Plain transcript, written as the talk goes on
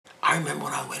I remember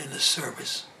when I went into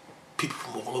service, people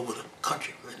from all over the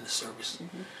country were in the service.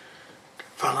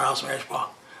 Found out St. Mary's Park.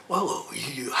 Well,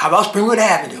 how about Springwood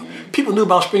Avenue? People knew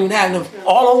about Springwood Avenue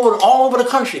all over the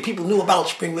country. People knew about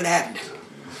Springwood Avenue.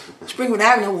 Springwood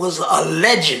Avenue was a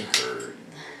legend,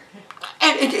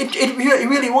 and it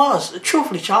really was.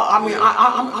 Truthfully, child. I mean,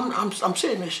 I'm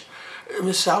serious,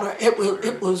 Miss Souter.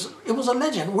 It was a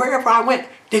legend. Wherever I went,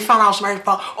 they found out St. Mary's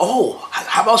Park. Oh,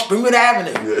 how about Springwood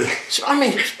Avenue? So I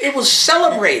mean, it was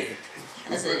celebrated.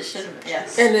 As it should have been,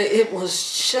 yes. And it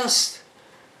was just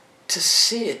to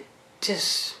see it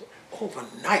just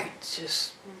overnight,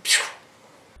 just.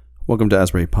 Welcome to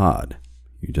Asbury Pod.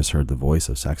 You just heard the voice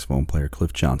of saxophone player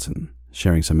Cliff Johnson,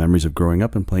 sharing some memories of growing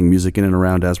up and playing music in and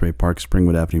around Asbury Park's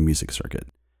Springwood Avenue music circuit.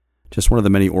 Just one of the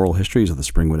many oral histories of the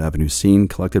Springwood Avenue scene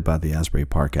collected by the Asbury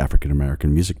Park African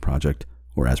American Music Project,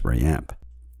 or Asbury AMP.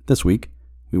 This week,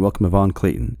 we welcome Yvonne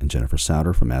Clayton and Jennifer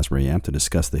Souter from Asbury AMP to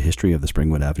discuss the history of the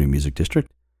Springwood Avenue Music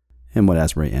District and what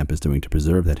Asbury AMP is doing to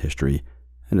preserve that history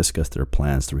and discuss their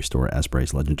plans to restore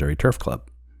Asbury's legendary turf club.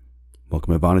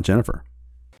 Welcome, Yvonne and Jennifer.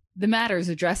 The matters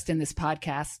addressed in this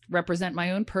podcast represent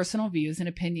my own personal views and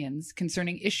opinions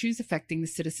concerning issues affecting the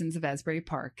citizens of Asbury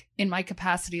Park in my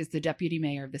capacity as the Deputy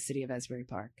Mayor of the City of Asbury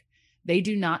Park. They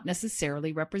do not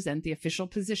necessarily represent the official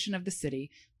position of the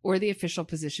city or the official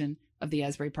position of the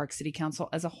Asbury Park City Council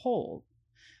as a whole.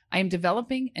 I am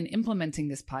developing and implementing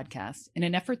this podcast in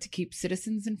an effort to keep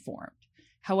citizens informed.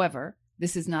 However,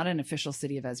 this is not an official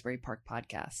City of Asbury Park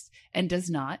podcast and does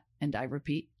not, and I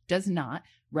repeat, does not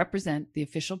represent the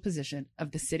official position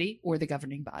of the city or the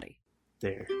governing body.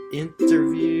 Their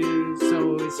interviews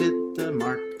always hit the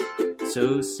mark,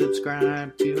 so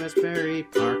subscribe to Asbury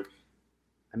Park.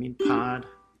 Pod.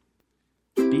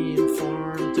 Be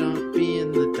informed, don't be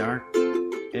in the dark.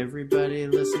 Everybody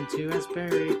listen to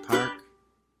Asbury Park.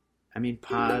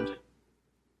 Pod.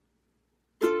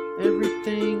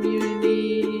 Everything you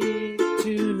need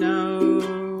to know.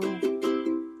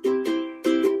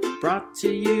 Brought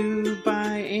to you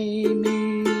by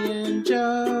Amy and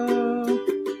Joe.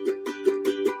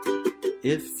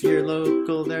 If you're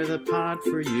local, they're the pod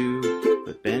for you.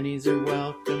 But Benny's are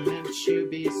welcome and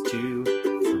Shoebies too.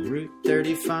 From Route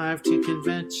 35 to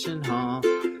Convention Hall,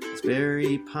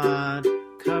 Asbury Pod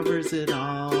covers it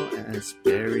all.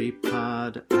 Asbury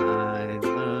Pod, I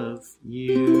love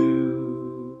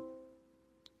you.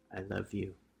 I love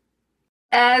you.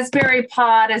 Asbury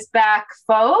Pod is back,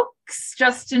 folks,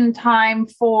 just in time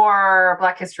for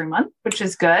Black History Month, which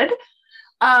is good.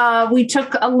 We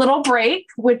took a little break,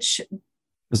 which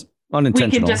we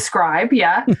can describe,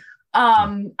 yeah.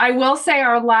 I will say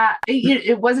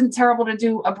it wasn't terrible to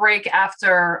do a break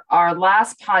after our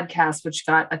last podcast, which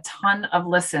got a ton of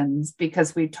listens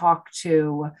because we talked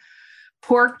to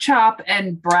Pork Chop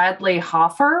and Bradley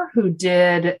Hoffer, who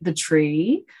did the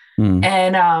tree.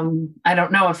 And I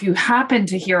don't know if you happen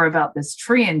to hear about this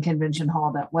tree in Convention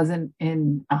Hall that wasn't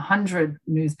in 100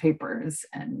 newspapers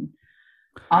and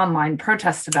online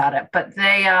protests about it, but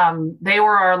they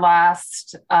were our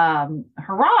last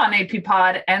hurrah on AP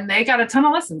Pod, and they got a ton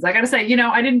of listens. I got to say,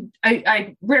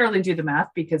 I rarely do the math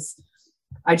because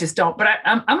I just don't, but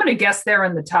I'm going to guess they're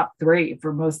in the top 3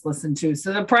 for most listened to.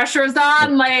 So the pressure's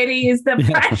on, ladies. The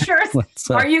pressure's.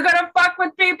 Are you going to fuck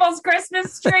with people's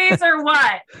Christmas trees or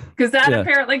what? Because that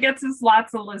apparently gets us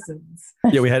lots of listens.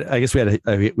 Yeah, we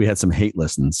had some hate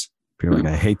listens. People were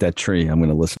like, I hate that tree. I'm going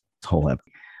to listen to this whole episode.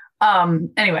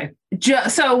 Anyway,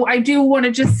 so I do want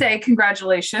to just say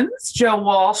congratulations, Joe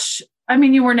Walsh.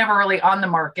 You were never really on the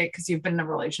market because you've been in a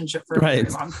relationship for a very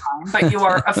long time, but you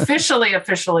are officially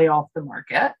off the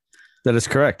market. That is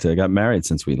correct. I got married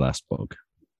since we last spoke.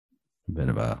 A bit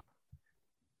of a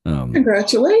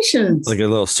congratulations, like a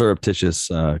little surreptitious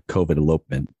COVID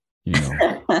elopement,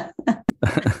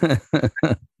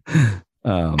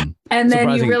 and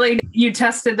then you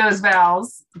tested those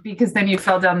vows because then you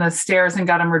fell down the stairs and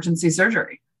got emergency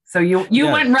surgery. So you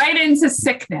went right into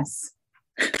sickness.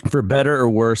 For better or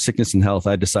worse, sickness and health,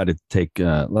 I decided to take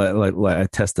I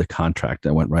tested a contract.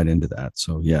 I went right into that.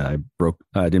 So yeah,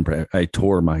 I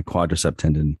tore my quadricep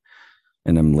tendon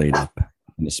and I'm laid up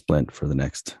in a splint for the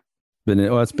next. So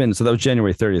that was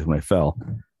January 30th when I fell.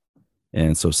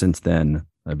 And so since then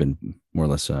I've been more or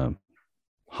less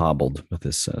hobbled with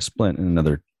this splint and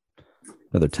another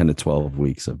 10 to 12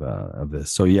 weeks of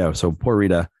this. So yeah, so poor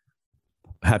Rita,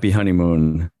 happy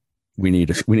honeymoon. We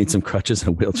need some crutches and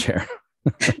a wheelchair.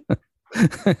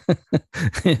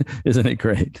 Isn't it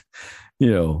great?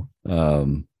 Amy,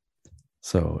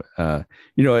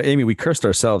 we cursed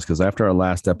ourselves because after our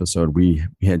last episode, we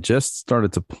had just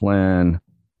started to plan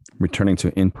returning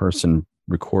to in-person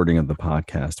recording of the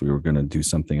podcast. We were going to do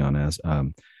something on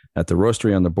at the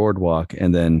roastery on the boardwalk,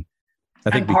 and then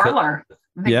I think Parlor.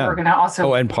 I think we're going to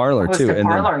also and Parlor too, and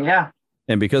Parlor,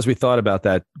 And because we thought about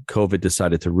that, COVID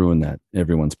decided to ruin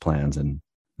everyone's plans, and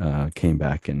came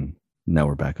back, and now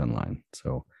we're back online.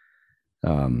 So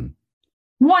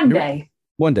one day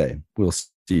we'll see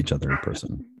each other in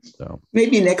person. So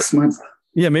maybe next month.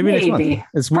 Yeah, maybe next month.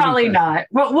 It's probably not.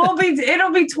 But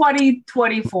it'll be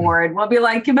 2024, and we'll be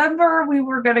like, remember, we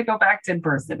were going to go back to in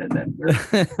person, and then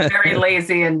we're very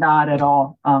lazy and not at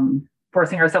all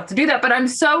forcing ourselves to do that. But I'm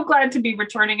so glad to be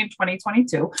returning in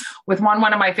 2022 with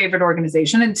one of my favorite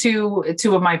organizations, and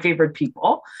two of my favorite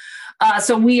people.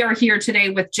 So we are here today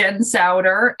with Jen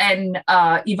Souder and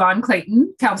Yvonne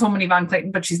Clayton, Councilwoman Yvonne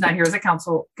Clayton, but she's not here as a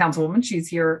councilwoman. She's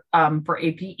here for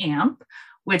AP AMP,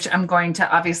 which I'm going to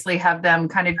obviously have them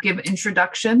kind of give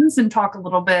introductions and talk a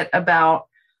little bit about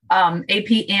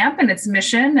AP AMP and its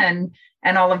mission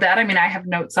and all of that. I mean, I have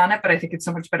notes on it, but I think it's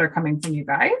so much better coming from you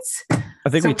guys. I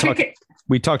think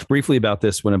we talked briefly about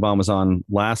this when Yvonne was on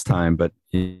last time, but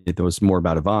it was more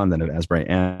about Yvonne than of Asbury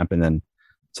AMP. And then,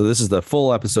 so this is the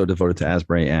full episode devoted to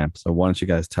Asbury AMP. So why don't you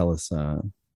guys tell us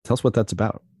what that's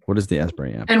about? What is the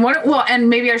Asbury AMP? And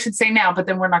maybe I should say now, but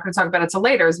then we're not going to talk about it till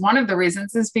later. Is one of the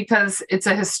reasons is because it's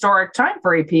a historic time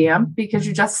for AP AMP, because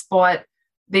you just bought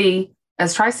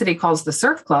as Tri-City calls the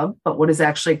Surf Club, but what is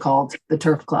actually called the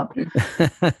Turf Club.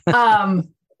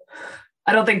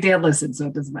 I don't think Dan listens, so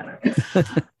it doesn't matter.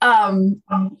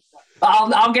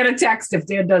 I'll get a text if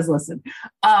Dan does listen.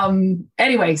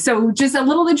 Anyway, so just a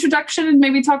little introduction and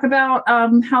maybe talk about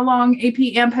how long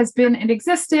AP AMP has been in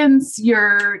existence,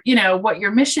 what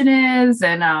your mission is.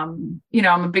 And, I'm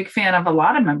a big fan of a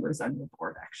lot of members on your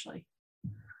board, actually.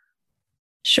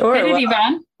 Sure.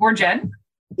 Yvonne or Jen?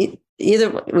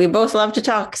 Either, we both love to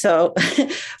talk. So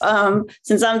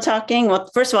since I'm talking, well,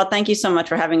 first of all, thank you so much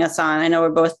for having us on. I know we're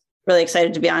both really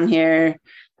excited to be on here,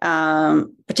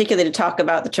 particularly to talk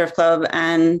about the Turf Club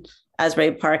and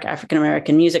Asbury Park African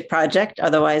American Music Project,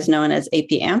 otherwise known as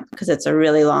AP AMP, because it's a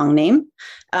really long name.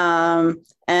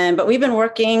 But we've been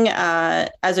working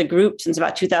as a group since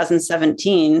about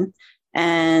 2017,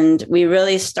 and we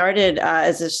really started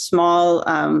as a small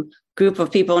group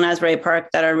of people in Asbury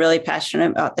Park that are really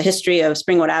passionate about the history of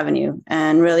Springwood Avenue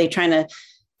and really trying to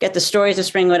get the stories of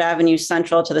Springwood Avenue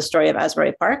central to the story of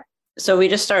Asbury Park. So we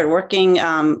just started working,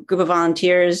 group of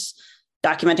volunteers,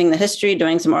 documenting the history,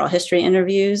 doing some oral history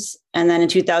interviews. And then in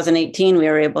 2018, we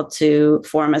were able to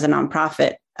form as a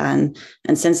nonprofit. And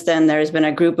since then, there's been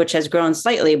a group which has grown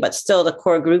slightly, but still the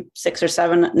core group, 6 or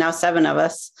 7, now 7 of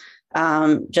us,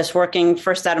 just working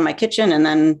first out of my kitchen and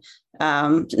then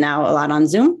now a lot on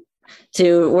Zoom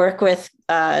to work with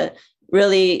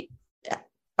really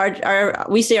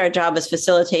we see our job as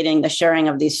facilitating the sharing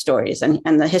of these stories, and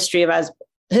the history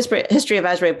of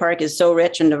Asbury Park is so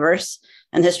rich and diverse,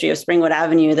 and the history of Springwood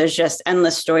Avenue, there's just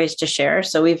endless stories to share.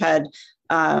 So we've had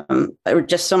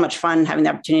just so much fun having the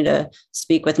opportunity to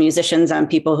speak with musicians and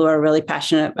people who are really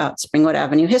passionate about Springwood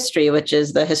Avenue history, which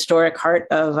is the historic heart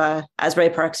of Asbury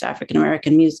Park's African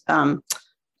American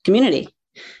community.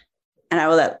 And I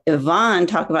will let Yvonne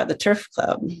talk about the Turf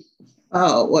Club.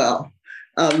 Oh, well,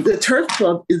 the Turf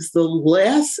Club is the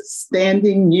last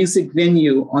standing music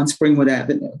venue on Springwood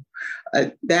Avenue.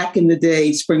 Back in the day,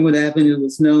 Springwood Avenue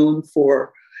was known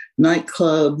for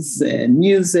nightclubs and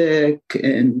music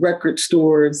and record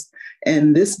stores.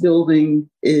 And this building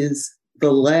is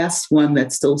the last one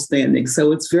that's still standing.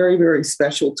 So it's very, very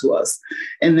special to us,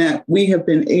 and that we have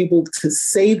been able to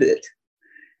save it.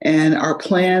 And our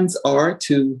plans are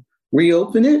to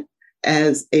reopen it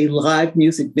as a live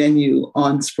music venue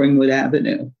on Springwood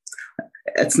Avenue.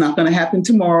 It's not going to happen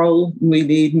tomorrow. We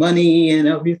need money and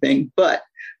everything, but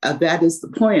that is the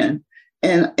plan.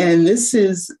 And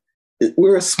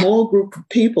we're a small group of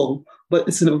people, but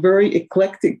it's a very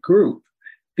eclectic group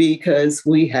because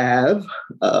we have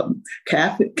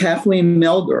Kathleen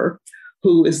Melger,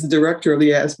 who is the director of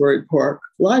the Asbury Park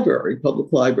Library,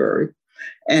 Public Library.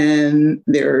 And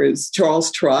there is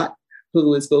Charles Trott,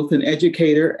 who is both an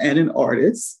educator and an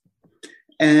artist.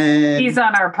 And he's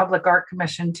on our Public Art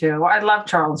Commission too. I love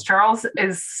Charles. Charles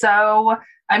is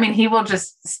he will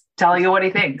just tell you what he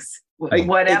thinks,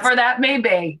 whatever that may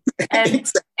be. And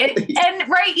exactly. And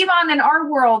right, Yvonne, in our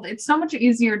world, it's so much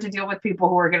easier to deal with people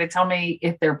who are going to tell me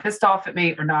if they're pissed off at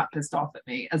me or not pissed off at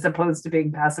me, as opposed to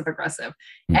being passive aggressive.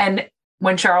 Mm-hmm. And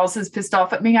when Charles is pissed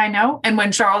off at me, I know. And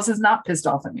when Charles is not pissed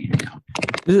off at me, I know.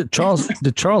 Did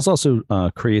Charles also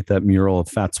create that mural of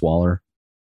Fats Waller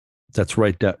that's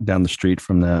right down the street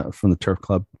from the Turf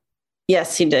Club?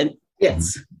 Yes, he did.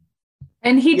 Yes.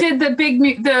 And he did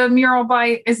the mural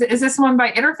by, is this one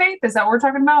by Interfaith? Is that what we're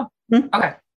talking about? Mm-hmm.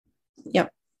 Okay.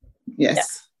 Yep.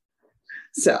 Yes.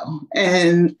 So,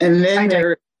 and then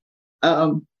there,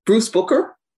 Bruce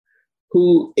Booker,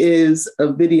 who is a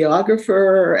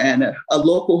videographer and a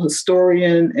local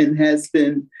historian and has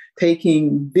been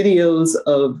taking videos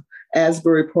of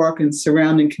Asbury Park and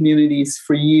surrounding communities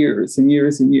for years and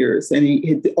years and years. And he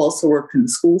had also worked in the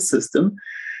school system.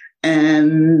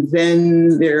 And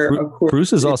then there, of course,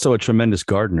 Bruce is also a tremendous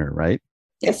gardener, right?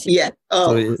 Yes. Yeah.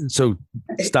 Oh. So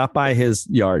stop by his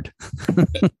yard.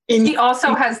 He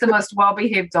also has the most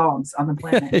well-behaved dogs on the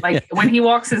planet. Like when he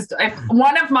walks if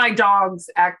one of my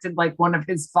dogs acted like one of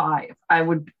his 5, I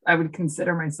would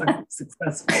consider myself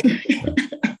successful.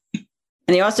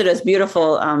 And he also does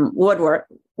beautiful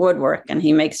woodwork, and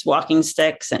he makes walking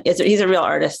sticks. And he's a real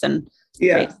artist. And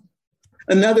yeah. Great.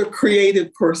 Another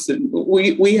creative person.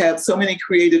 We have so many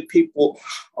creative people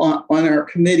on our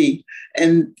committee.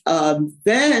 And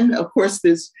then, of course,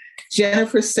 there's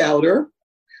Jennifer Souter,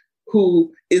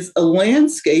 who is a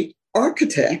landscape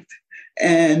architect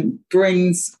and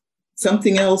brings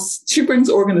something else. She brings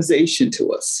organization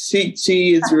to us.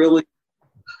 She is really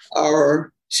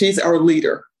she's our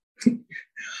leader.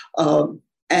 And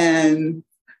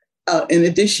in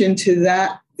addition to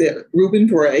that, Reuben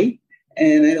Bray.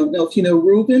 And I don't know if you know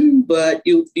Reuben, but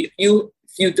if you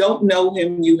don't know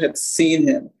him, you have seen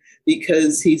him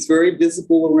because he's very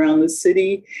visible around the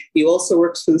city. He also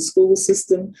works for the school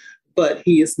system, but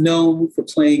he is known for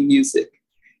playing music.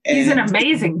 And he's an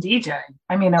amazing DJ.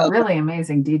 I mean, a really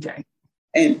amazing DJ.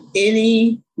 And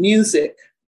any music,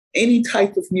 any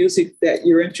type of music that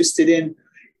you're interested in,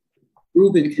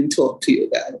 Reuben can talk to you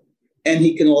about it. And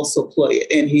he can also play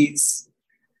it. And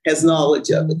has knowledge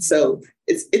of it. So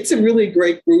it's a really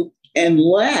great group. And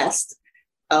last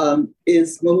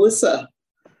is Melissa.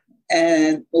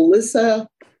 And Melissa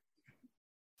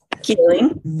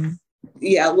Keeling,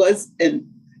 was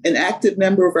an active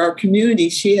member of our community.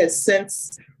 She has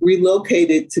since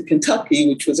relocated to Kentucky,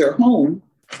 which was her home,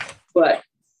 but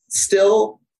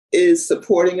still is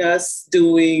supporting us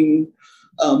doing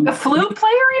the flute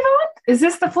player, Yvonne? Is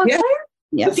this the flute player?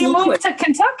 Yes. She moved to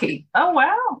Kentucky. Oh,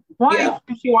 wow. Why? Yeah.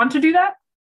 Did she want to do that?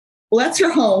 Well, that's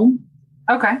her home.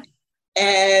 Okay.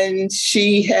 And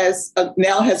she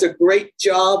now has a great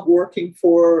job working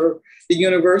for the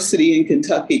university in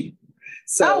Kentucky.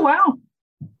 So, oh, wow.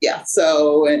 Yeah.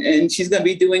 So, and she's going to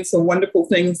be doing some wonderful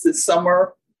things this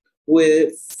summer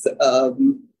with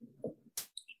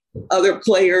other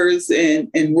players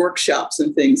and workshops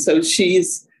and things. So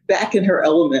she's back in her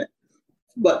element,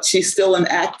 but she's still an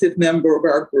active member of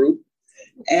our group.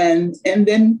 And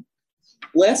then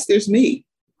last, there's me.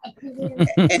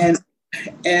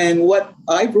 And what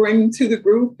I bring to the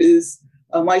group is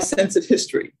my sense of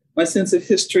history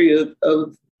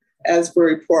of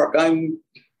Asbury Park. I'm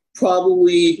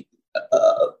probably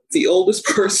the oldest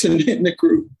person in the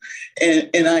group,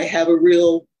 and I have a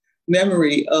real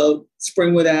memory of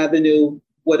Springwood Avenue,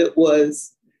 what it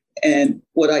was, and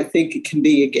what I think it can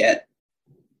be again.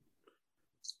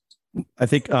 I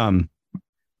think when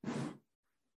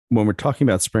we're talking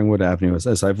about Springwood Avenue,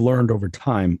 as I've learned over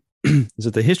time, is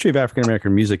that the history of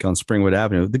African-American music on Springwood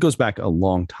Avenue, that goes back a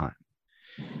long time.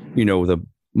 You know, the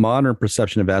modern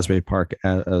perception of Asbury Park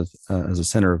as a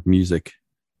center of music,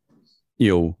 you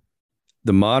know,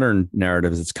 the modern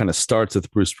narrative is it kind of starts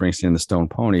with Bruce Springsteen and the Stone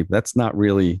Pony. But that's not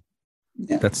really,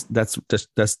 that's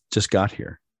just got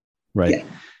here, right? Yeah.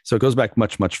 So it goes back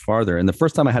much, much farther. And the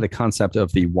first time I had a concept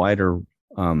of the wider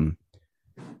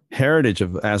heritage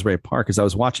of Asbury Park is I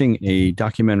was watching a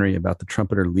documentary about the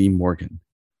trumpeter Lee Morgan.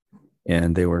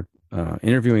 And they were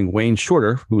interviewing Wayne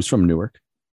Shorter, who was from Newark,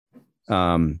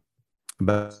 about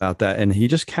that. And he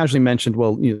just casually mentioned,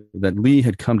 well, you know, that Lee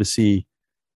had come to see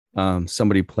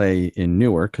somebody play in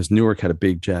Newark, because Newark had a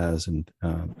big jazz and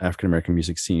African-American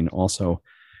music scene also.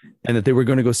 And that they were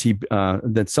going to go see,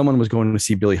 that someone was going to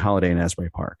see Billie Holiday in Asbury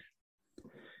Park.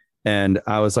 And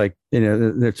I was like, you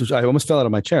know, I almost fell out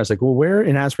of my chair. I was like, well, where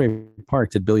in Asbury Park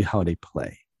did Billie Holiday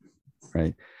play?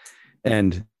 Right.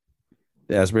 And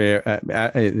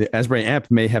the Asbury Amp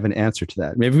may have an answer to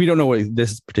that. Maybe we don't know what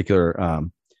this particular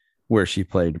where she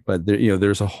played, but there, you know,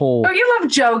 there's a whole. Oh, you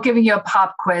love Joe giving you a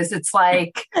pop quiz. It's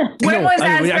like, when was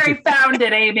Asbury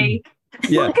founded, Amy?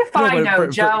 Yeah. Fuck if I know,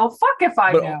 Joe. Fuck if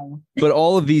I know. But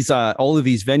all of these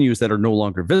venues that are no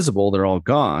longer visible, they're all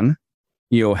gone.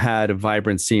 You know, had a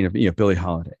vibrant scene of, you know, Billie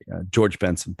Holiday, George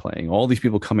Benson playing, all these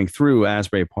people coming through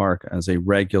Asbury Park as a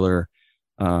regular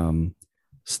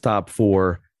stop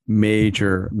for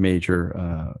major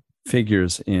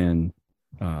figures in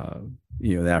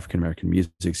you know, the African-American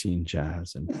music scene,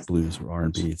 jazz and blues or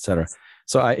R&B, et cetera.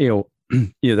 So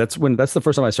that's the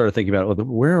first time I started thinking about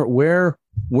where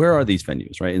are these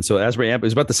venues, right? And so Asbury Amp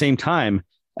is about the same time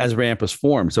Asbury Amp was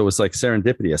formed. So it was like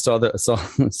serendipity. I saw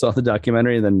the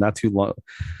documentary, and then not too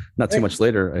much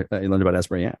later, I learned about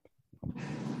Asbury Amp.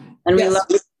 And we love.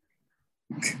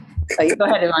 Oh, you go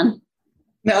ahead, Yvonne.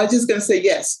 No, I was just going to say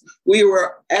yes.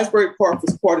 Asbury Park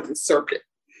was part of the circuit.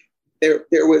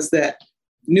 There was that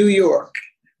New York,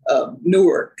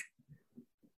 Newark,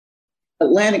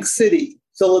 Atlantic City,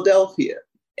 Philadelphia,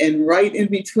 and right in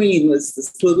between was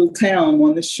this little town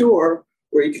on the shore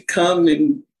where you could come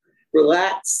and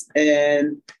relax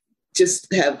and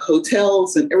just have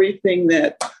hotels and everything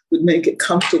that would make it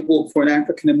comfortable for an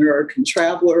African-American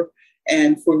traveler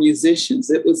and for musicians.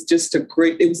 It was just it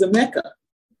was a mecca.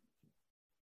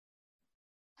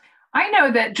 I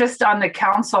know that just on the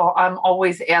council, I'm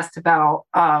always asked about,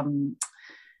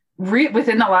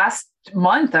 within the last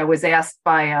month, I was asked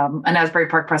by an Asbury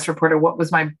Park press reporter what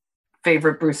was my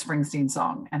favorite Bruce Springsteen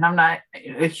song. And I'm not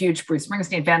a huge Bruce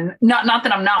Springsteen fan. Not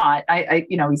that I'm not. I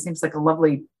he seems like a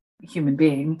lovely human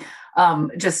being.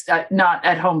 Just not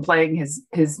at home playing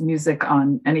his music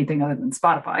on anything other than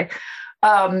Spotify.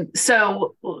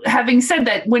 So having said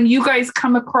that, when you guys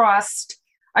come across,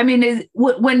 I mean,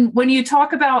 when you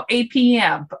talk about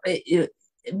APM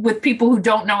with people who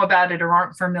don't know about it or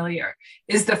aren't familiar,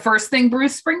 is the first thing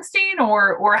Bruce Springsteen,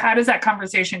 or how does that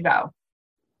conversation go?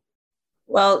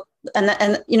 Well,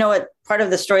 and you know what, part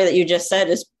of the story that you just said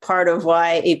is part of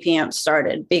why APM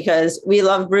started, because we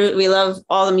love Bruce, we love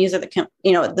all the music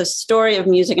that the story of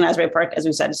music in Asbury Park, as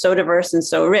we said, is so diverse and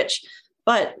so rich.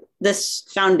 But this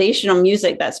foundational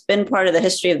music that's been part of the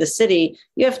history of the city,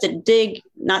 you have to dig,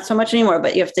 not so much anymore,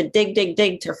 but you have to dig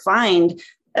to find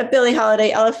that Billie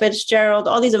Holiday, Ella Fitzgerald,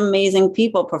 all these amazing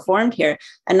people performed here.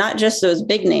 And not just those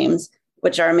big names,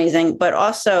 which are amazing, but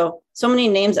also so many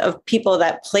names of people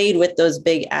that played with those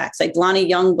big acts, like Lonnie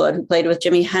Youngblood, who played with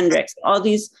Jimi Hendrix, all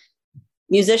these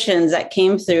musicians that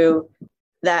came through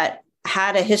that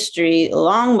had a history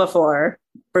long before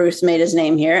Bruce made his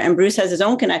name here. And Bruce has his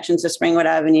own connections to Springwood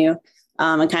Avenue,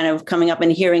 and kind of coming up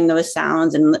and hearing those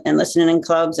sounds and listening in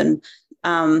clubs. And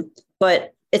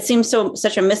but it seems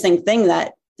such a missing thing,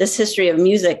 that this history of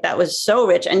music that was so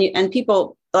rich, and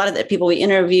people, a lot of the people we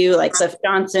interview, like Cliff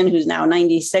Johnson, who's now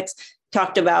 96,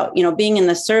 talked about, being in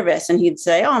the service, and he'd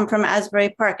say, "Oh, I'm from Asbury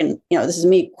Park." And, this is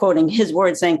me quoting his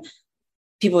words, saying,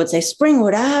 people would say,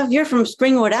 "Springwood Ave, you're from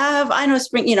Springwood Ave. I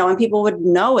know and people would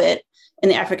know it in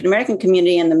the African-American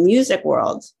community and the music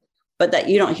world, but that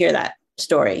you don't hear that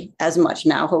story as much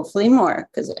now, hopefully more,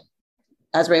 because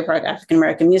Asbury Park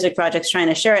African-American Music Project's trying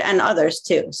to share it, and others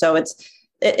too. So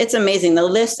it's amazing. The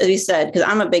list, as you said, because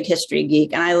I'm a big history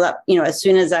geek, and I love, as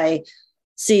soon as I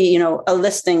see, a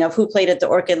listing of who played at the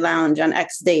Orchid Lounge on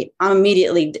X date, I'm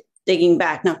immediately digging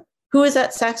back. Now, who is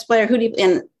that sax player?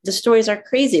 And the stories are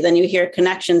crazy. Then you hear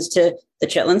connections to the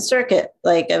Chitlin Circuit,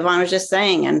 like Yvonne was just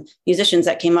saying, and musicians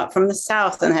that came up from the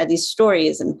South and had these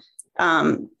stories. And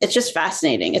it's just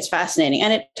fascinating. It's fascinating.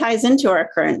 And it ties into our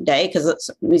current day,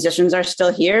 because musicians are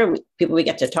still here, people we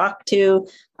get to talk to.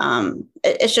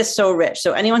 It's just so rich.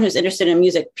 So anyone who's interested in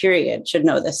music, period, should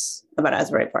know this about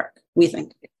Asbury Park, we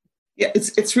think. Yeah,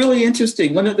 it's really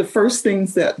interesting. One of the first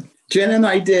things that Jen and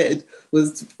I did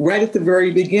was, right at the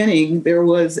very beginning, there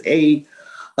was a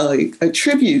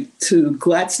tribute to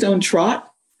Gladstone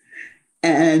Trot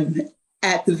and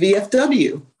at the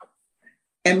VFW.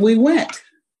 And we went.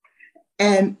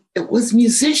 And it was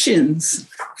musicians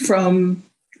from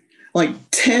like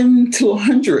 10 to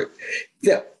 100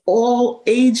 that all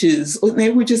ages,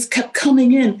 they were just kept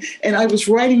coming in. And I was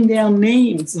writing down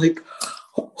names, like,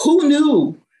 who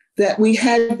knew that we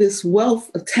had this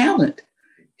wealth of talent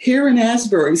here in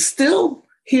Asbury, still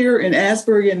here in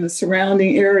Asbury and the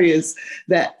surrounding areas,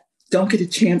 that don't get a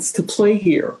chance to play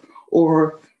here,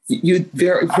 or it's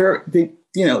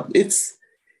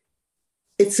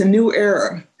a new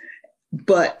era.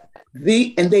 But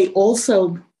they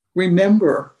also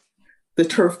remember the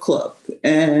Turf Club,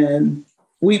 and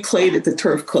we played at the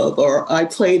Turf Club, or I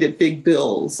played at Big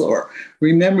Bill's, or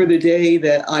remember the day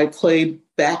that I played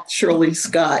back Shirley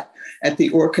Scott at the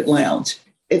Orchid Lounge.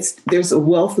 There's a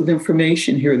wealth of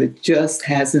information here that just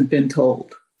hasn't been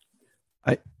told.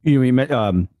 For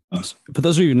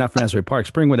those of you not from Asbury Park,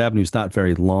 Springwood Avenue is not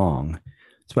very long.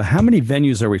 So how many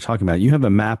venues are we talking about? You have a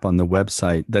map on the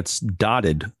website that's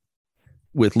dotted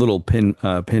with little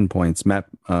pinpoints,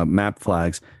 map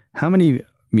flags. How many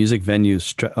music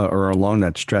venues are along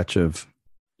that stretch of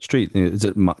street? Is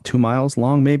it 2 miles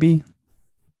long, maybe,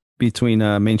 between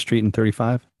Main Street and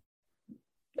 35?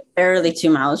 Barely 2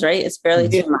 miles, right? It's barely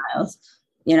 2 miles.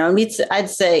 I'd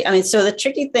say, so the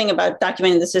tricky thing about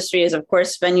documenting this history is, of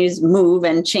course, venues move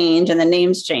and change and the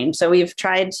names change. So we've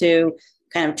tried to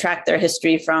kind of track their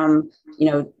history from,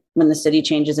 when the city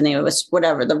changes the name, it was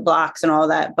whatever, the blocks and all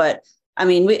that. But I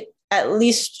mean, we at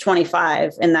least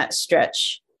 25 in that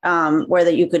stretch where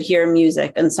that you could hear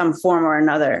music in some form or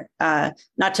another.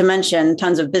 Not to mention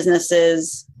tons of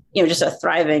businesses, just a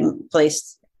thriving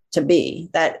place to be.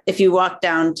 That if you walk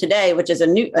down today, which is a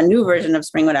new version of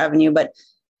Springwood Avenue, but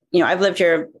I've lived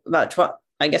here about 12,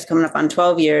 I guess coming up on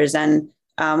 12 years. And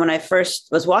when I first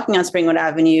was walking on Springwood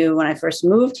Avenue, when I first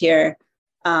moved here,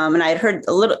 and I had heard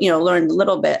a little, learned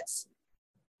little bits.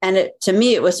 And to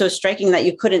me, it was so striking that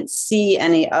you couldn't see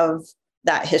any of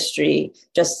that history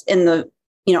just in the,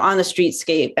 on the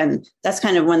streetscape. And that's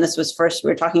kind of when this was first,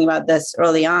 we were talking about this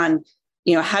early on,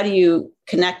 how do you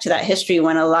connect to that history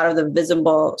when a lot of the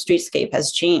visible streetscape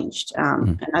has changed?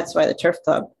 And that's why the Turf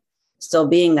Club still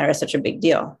being there is such a big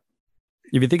deal.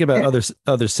 If you think about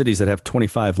other cities that have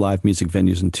 25 live music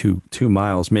venues in 2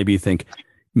 miles, maybe you think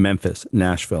Memphis,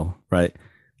 Nashville, right?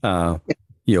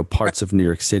 Parts of New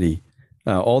York City,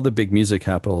 all the big music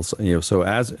capitals, so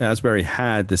Asbury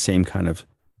had the same kind of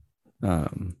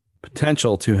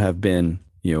potential to have been,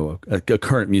 a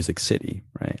current music city,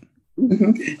 right?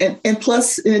 Mm-hmm. And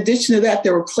plus, in addition to that,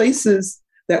 there were places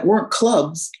that weren't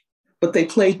clubs, but they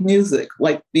played music,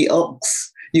 like the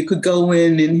Elks. You could go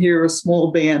in and hear a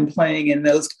small band playing in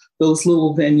those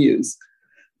little venues.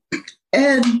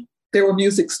 And there were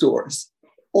music stores.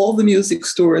 All the music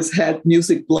stores had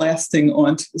music blasting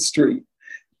onto the street.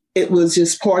 It was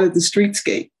just part of the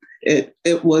streetscape.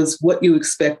 It was what you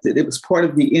expected. It was part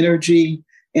of the energy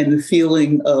and the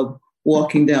feeling of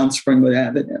walking down Springwood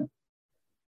Avenue.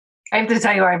 I have to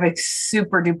tell you, I have a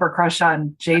super duper crush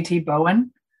on JT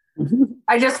Bowen. Mm-hmm.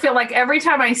 I just feel like every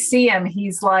time I see him,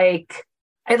 he's like,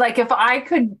 if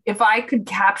I could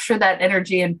capture that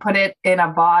energy and put it in a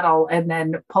bottle and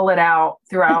then pull it out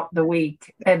throughout the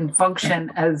week and function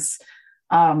as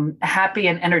happy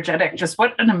and energetic, just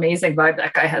what an amazing vibe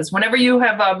that guy has. Whenever you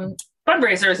have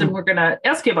fundraisers, and we're going to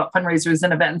ask you about fundraisers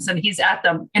and events, and he's at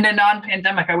them in a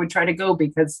non-pandemic, I would try to go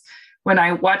because when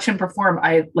I watch him perform,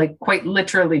 I quite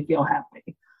literally feel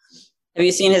happy. Have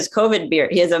you seen his COVID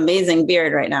beard? He has an amazing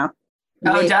beard right now.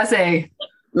 Oh, does he?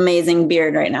 Amazing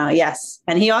beard right now. Yes.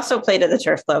 And he also played at the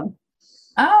Turf Club.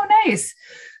 Oh, nice.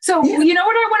 So, you know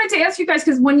what I wanted to ask you guys,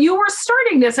 because when you were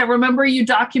starting this, I remember you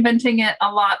documenting it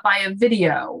a lot via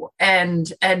video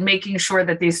and making sure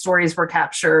that these stories were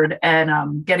captured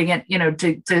and getting it, in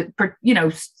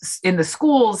the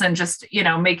schools and just,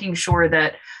 making sure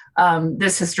that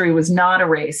this history was not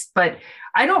erased. But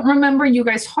I don't remember you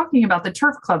guys talking about the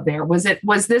Turf Club there. Was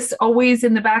this always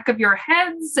in the back of your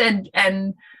heads?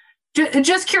 And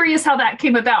just curious how that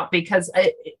came about, because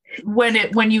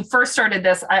when you first started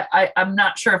this, I'm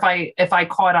not sure if I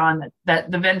caught on that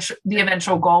the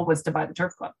eventual goal was to buy the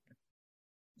Turf Club.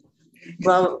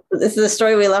 Well, this is a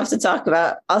story we love to talk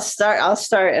about. I'll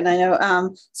start. And I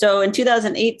know, so in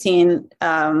 2018,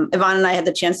 Yvonne and I had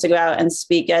the chance to go out and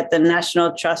speak at the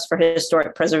National Trust for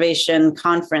Historic Preservation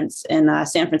conference in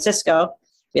San Francisco.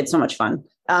 We had so much fun.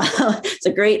 It's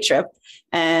a great trip.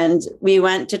 And we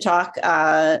went to talk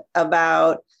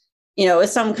about,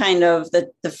 some kind of,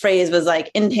 the phrase was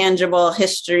like intangible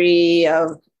history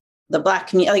of the Black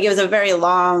community. Like it was a very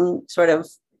long sort of,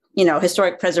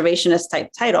 historic preservationist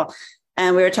type title.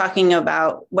 And we were talking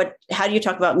about how do you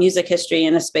talk about music history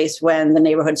in a space when the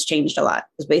neighborhood's changed a lot,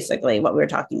 was basically what we were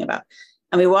talking about.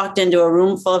 And we walked into a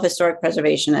room full of historic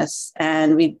preservationists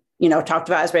and we, talked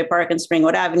about Asbury Park and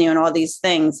Springwood Avenue and all these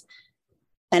things.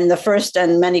 And the first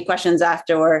and many questions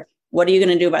after were, what are you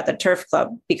going to do about the Turf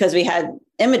Club? Because we had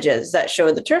images that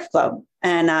showed the Turf Club.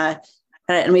 And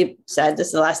we said, this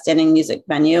is the last standing music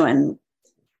venue. And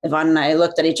Yvonne and I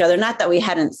looked at each other, not that we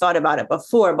hadn't thought about it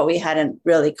before, but we hadn't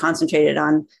really concentrated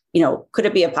on, could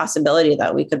it be a possibility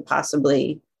that we could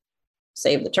possibly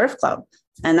save the Turf Club?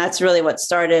 And that's really what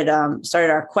started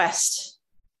our quest,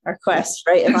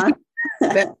 right, Yvonne?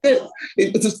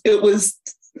 It was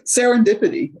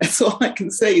serendipity. That's all I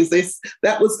can say is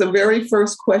that was the very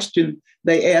first question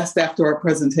they asked after our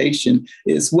presentation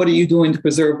is, what are you doing to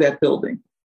preserve that building?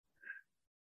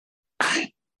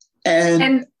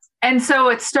 And so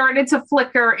it started to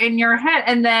flicker in your head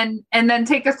and then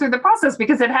take us through the process,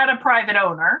 because it had a private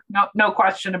owner. No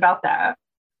question about that.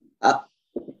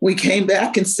 We came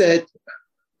back and said,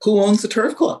 who owns the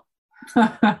Turf Club?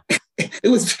 It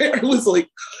was like,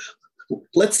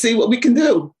 let's see what we can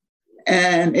do.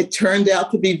 And it turned out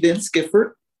to be Vince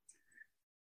Gifford.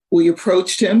 We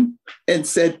approached him and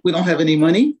said, we don't have any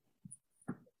money,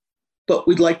 but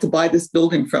we'd like to buy this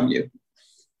building from you.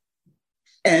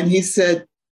 And he said,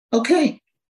 okay.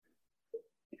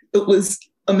 It was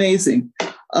amazing.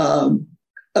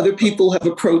 Other people have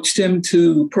approached him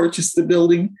to purchase the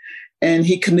building, and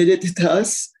he committed to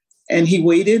us, and he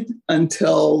waited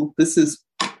until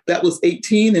that was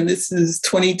 18 and this is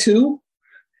 22.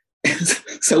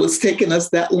 So it's taken us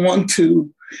that long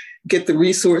to get the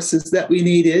resources that we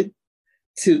needed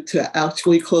to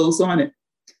actually close on it.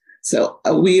 So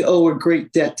we owe a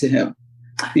great debt to him.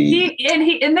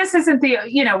 And this isn't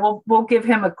we'll give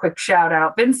him a quick shout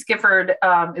out. Vince Gifford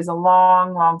is a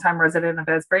long time resident of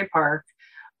Asbury Park.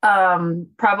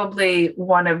 Probably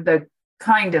one of the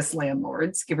kindest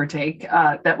landlords, give or take,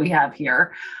 that we have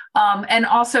here. And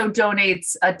also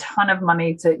donates a ton of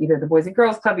money to either the Boys and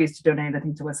Girls Club. He used to donate, I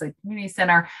think, to Westside Community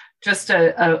Center. Just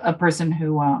a person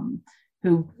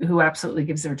who absolutely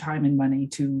gives their time and money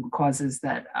to causes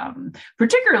that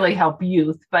particularly help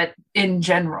youth, but in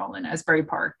general in Asbury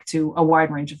Park to a wide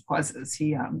range of causes.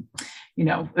 He,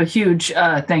 a huge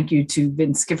thank you to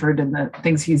Vince Gifford and the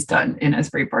things he's done in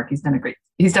Asbury Park. He's done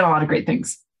a lot of great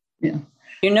things. Yeah.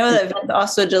 You know that Vince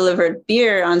also delivered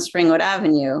beer on Springwood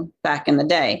Avenue back in the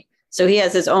day. So he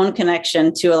has his own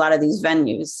connection to a lot of these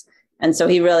venues. And so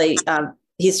he really,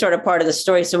 he's sort of part of the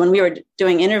story. So when we were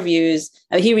doing interviews,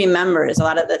 he remembers a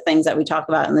lot of the things that we talk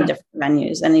about in the different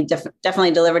venues. And he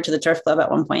definitely delivered to the Turf Club at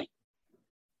one point.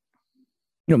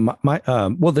 You know,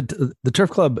 the Turf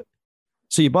Club,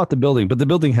 so you bought the building, but the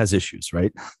building has issues,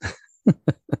 right?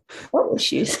 What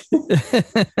issues?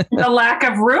 The lack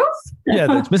of roof?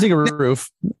 Yeah, it's missing a roof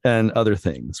and other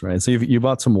things, right? So you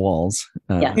bought some walls.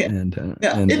 And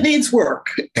it needs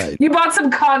work. Right. You bought some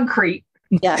concrete.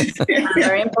 Yes, a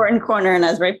very important corner in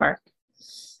Asbury Park.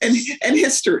 And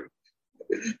history.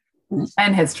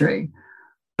 And history.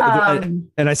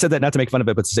 And I said that not to make fun of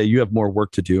it, but to say you have more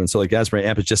work to do. And so like Asbury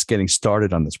Amp is just getting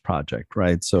started on this project,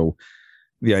 right? So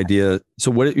the idea,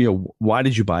 why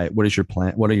did you buy it? What is your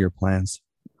plan? What are your plans?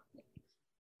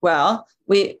 Well,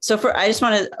 I just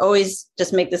want to always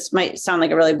just make this, might sound like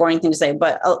a really boring thing to say,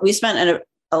 but we spent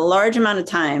a large amount of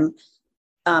time.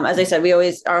 As I said,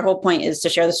 our whole point is to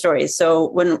share the stories. So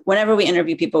whenever we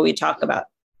interview people, we talk about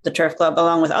the Turf Club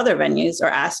along with other venues or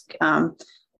ask,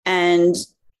 and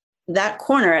that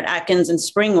corner at Atkins and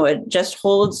Springwood just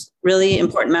holds really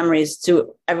important memories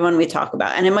to everyone we talk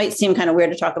about. And it might seem kind of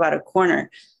weird to talk about a corner,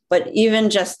 but even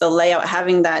just the layout,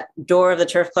 having that door of the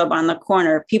Turf Club on the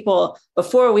corner, people,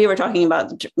 before we were talking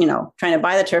about, trying to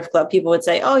buy the Turf Club, people would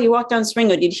say, oh, you walk down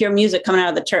Springwood, you'd hear music coming out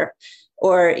of the turf.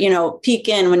 Or, peek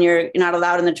in when you're not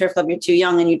allowed in the Turf Club, you're too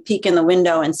young, and you'd peek in the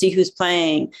window and see who's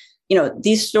playing.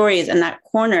 These stories and that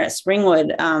corner at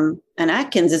Springwood and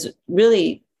Atkins is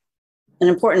really an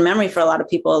important memory for a lot of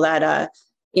people that,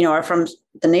 are from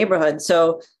the neighborhood.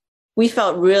 So we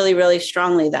felt really, really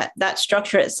strongly that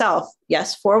structure itself,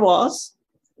 yes, 4 walls,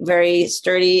 very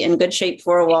sturdy and good shape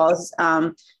 4 walls.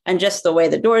 And just the way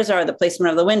the doors are, the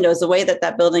placement of the windows, the way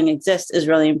that building exists is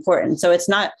really important. So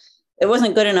it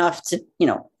wasn't good enough to,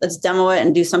 let's demo it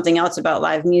and do something else about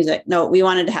live music. No, we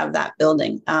wanted to have that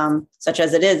building, such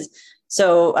as it is.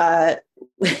 So,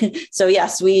 so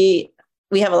yes, we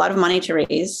have a lot of money to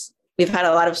raise. We've had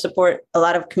a lot of support, a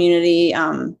lot of community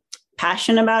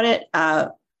passion about it.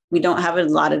 We don't have a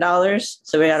lot of dollars,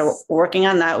 so we're working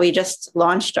on that. We just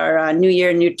launched our New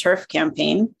Year, New Turf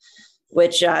campaign,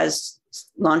 which is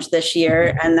launched this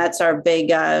year. And that's our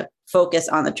big focus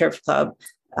on the Turf Club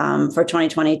for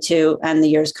 2022 and the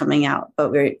years coming out.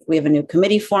 But we have a new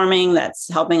committee forming that's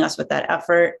helping us with that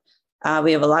effort.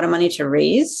 We have a lot of money to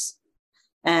raise.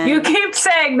 And you keep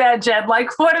saying that, Jen.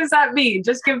 Like, what does that mean?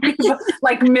 Just give people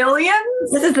like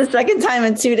millions? This is the second time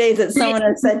in 2 days that someone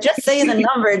has said, just say the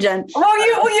number, Jen.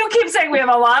 Well, you keep saying we have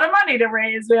a lot of money to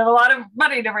raise. We have a lot of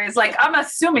money to raise. Like, I'm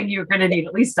assuming you're going to need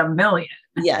at least $1 million.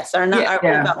 Yes, we're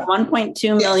about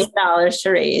 $1.2 million to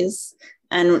raise.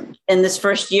 And in this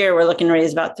first year, we're looking to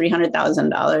raise about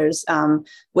 $300,000,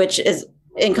 which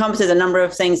encompasses a number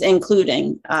of things,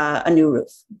 including a new roof.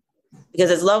 Because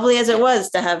as lovely as it was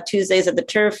to have Tuesdays at the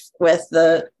Turf with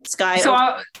the sky.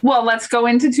 So, let's go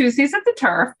into Tuesdays at the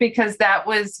Turf, because that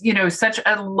was, such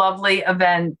a lovely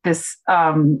event this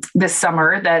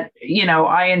summer that,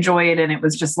 I enjoyed, and it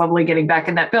was just lovely getting back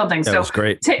in that building. That was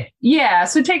great.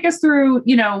 So take us through,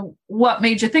 what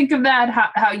made you think of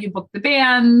that, how you booked the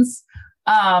bands,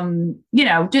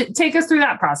 take us through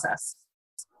that process.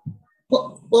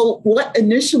 Well, what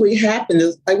initially happened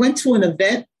is I went to an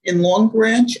event in Long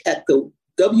Branch at the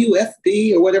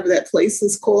WFB or whatever that place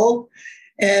is called.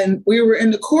 And we were in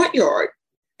the courtyard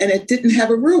and it didn't have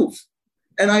a roof.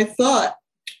 And I thought,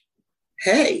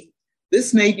 hey,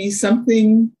 this may be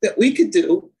something that we could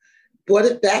do. Brought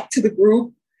it back to the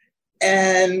group,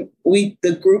 and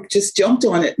the group just jumped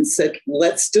on it and said,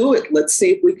 let's do it. Let's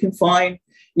see if we can find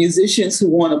musicians who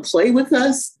want to play with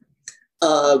us.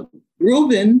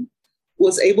 Ruben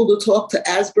was able to talk to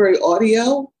Asbury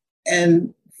Audio,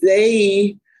 and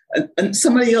they and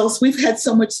somebody else. We've had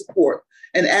so much support,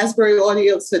 and Asbury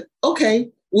Audio said, "Okay,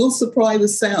 we'll supply the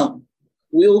sound.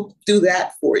 We'll do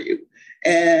that for you."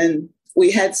 And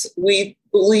we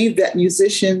believe that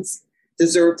musicians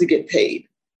deserve to get paid.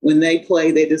 When they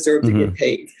play, they deserve to get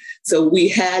paid. So we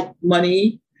had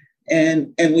money,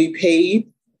 and we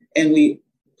paid, and we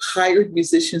hired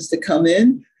musicians to come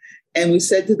in, and we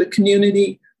said to the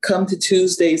community, "Come to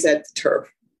Tuesdays at the Turf.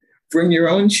 Bring your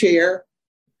own chair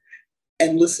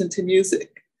and listen to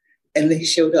music." And they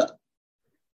showed up.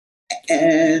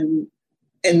 And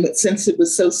since it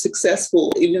was so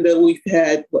successful, even though we've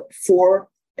had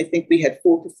I think we had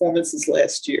 4 performances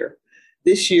last year.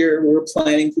 This year, we're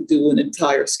planning to do an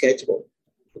entire schedule.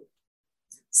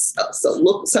 So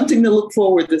look, something to look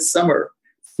forward this summer.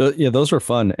 So, yeah, those were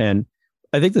fun. And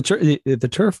I think the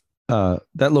Turf,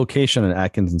 that location in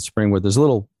Atkins and Springwood, there's a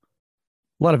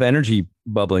lot of energy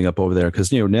bubbling up over there,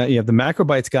 because now you have the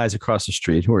Macrobites guys across the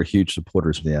street who are huge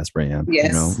supporters of the Asbury Amp.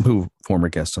 Yes. Who former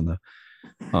guests on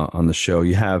the show.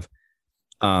 You have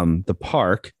the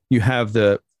park. You have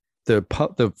the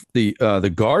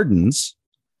gardens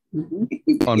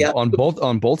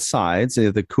on both sides.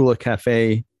 The Kula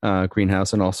Cafe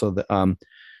greenhouse, and also the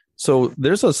so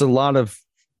there's a lot of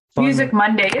fun. Music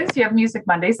Mondays. You have Music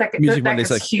Mondays. That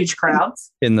gets like huge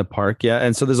crowds in the park. Yeah,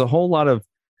 and so there's a whole lot of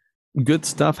good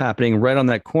stuff happening right on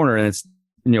that corner, and it's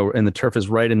and the Turf is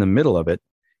right in the middle of it.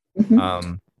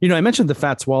 I mentioned the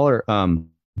Fats Waller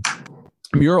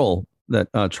mural that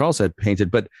Charles had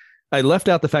painted, but I left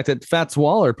out the fact that Fats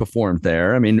Waller performed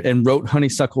there. I mean, and wrote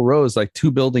Honeysuckle Rose like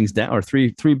 2 buildings down, or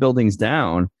three buildings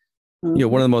down.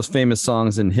 One of the most famous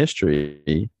songs in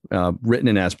history, written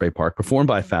in Asbury Park, performed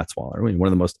by Fats Waller, one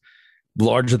of the most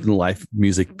larger than life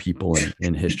music people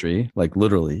in history, like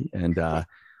literally. And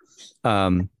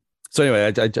so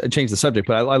anyway, I changed the subject,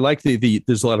 but I like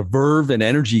there's a lot of verve and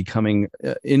energy coming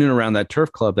in and around that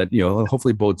Turf Club that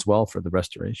hopefully bodes well for the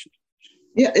restoration.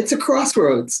 Yeah, it's a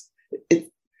crossroads.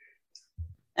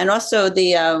 And also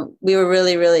we were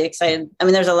really, really excited. I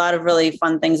mean, there's a lot of really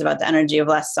fun things about the energy of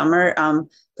last summer.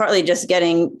 Partly just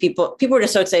getting people were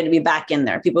just so excited to be back in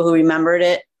there. People who remembered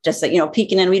it, just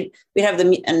peeking in. We'd have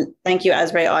and thank you,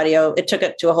 Asbury Audio. It took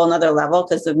it to a whole nother level,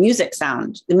 because the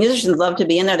musicians love to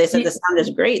be in there. They said the sound is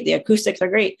great. The acoustics are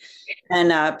great.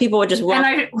 And people would just walk.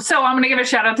 So I'm going to give a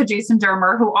shout out to Jason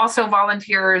Dermer, who also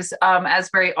volunteers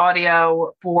Asbury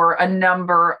Audio for a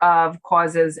number of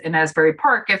causes in Asbury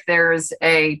Park. If there's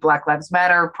a Black Lives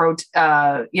Matter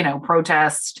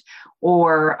protest,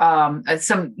 or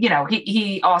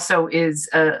he also is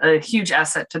a huge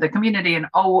asset to the community, and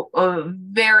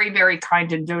very, very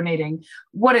kind in donating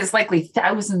what is likely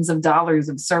thousands of dollars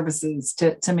of services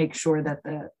to make sure that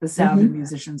the sound and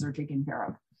musicians are taken care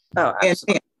of. Oh,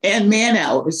 and man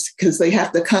hours, because they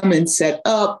have to come and set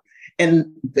up,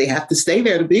 and they have to stay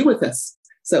there to be with us.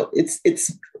 So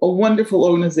it's a wonderful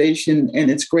organization,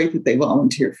 and it's great that they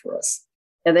volunteer for us.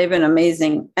 Yeah, they've been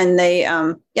amazing. And they,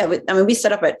 we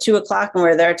set up at 2:00 and we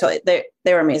were there till they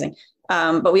were amazing.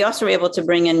 But we also were able to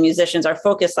bring in musicians. Our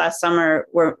focus last summer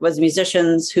was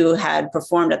musicians who had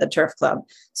performed at the Turf Club.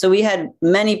 So we had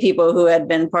many people who had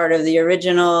been part of the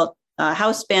original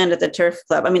house band at the Turf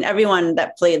Club. I mean, everyone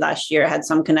that played last year had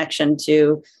some connection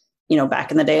to, back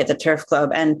in the day at the Turf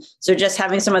Club. And so just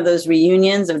having some of those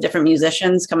reunions of different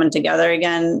musicians coming together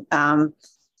again,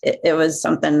 it was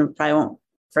something I probably won't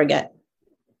forget.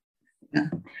 Yeah.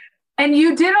 And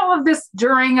you did all of this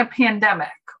during a pandemic,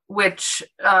 which,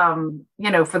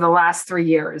 for the last 3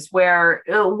 years, where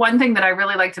one thing that I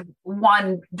really liked,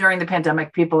 during the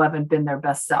pandemic, people haven't been their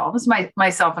best selves,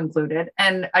 myself included.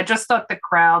 And I just thought the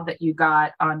crowd that you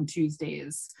got on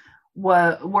Tuesdays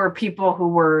were people who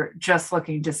were just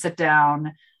looking to sit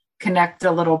down, connect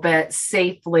a little bit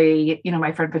safely.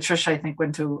 My friend Patricia, I think,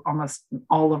 went to almost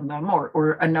all of them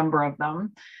or a number of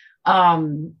them.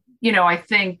 I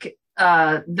think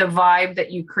the vibe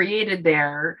that you created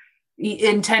there,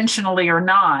 intentionally or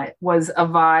not, was a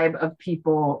vibe of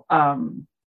people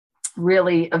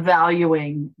really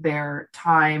valuing their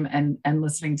time and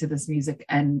listening to this music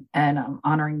and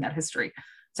honoring that history.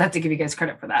 So I have to give you guys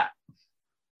credit for that.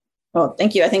 Well,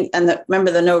 thank you. I think,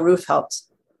 remember the no roof helps.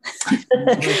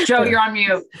 Joe, you're on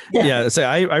mute. Yeah. So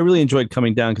I really enjoyed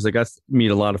coming down, because I got to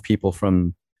meet a lot of people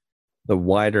from the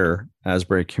wider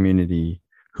Asbury community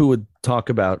who would talk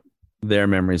about their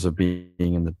memories of being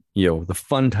in the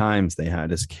fun times they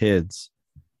had as kids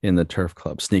in the Turf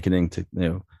Club, sneaking in to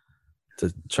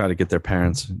try to get their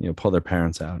parents, pull their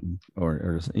parents out,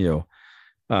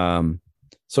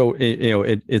 so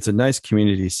it's a nice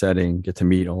community setting. Get to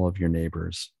meet all of your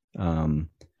neighbors,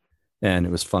 and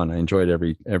it was fun. I enjoyed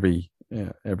every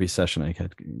session I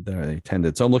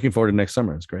attended. So I'm looking forward to next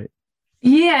summer. It's great.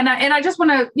 Yeah. And I just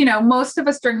want to, most of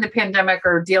us during the pandemic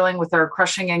are dealing with our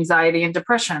crushing anxiety and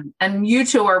depression. And you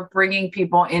two are bringing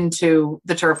people into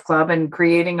the Turf Club and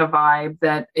creating a vibe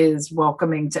that is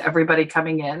welcoming to everybody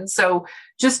coming in. So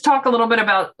just talk a little bit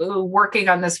about working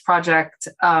on this project.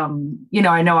 I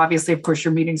know obviously, of course,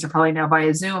 your meetings are probably now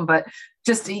via Zoom, but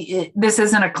just this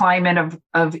isn't a climate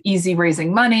of easy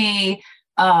raising money.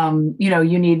 You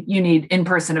need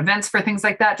in-person events for things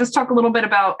like that. Just talk a little bit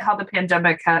about how the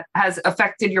pandemic has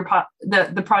affected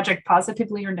the project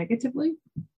positively or negatively.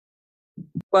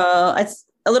 Well, it's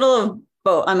a little of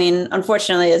both. I mean,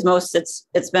 unfortunately, as most,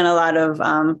 it's been a lot of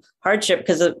hardship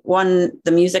because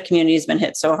the music community has been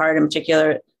hit so hard, in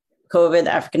particular, COVID,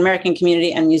 the African-American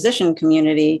community and musician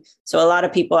community. So a lot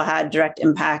of people had direct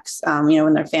impacts,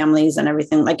 in their families and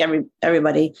everything, like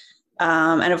everybody.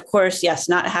 And of course, yes,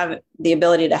 not have the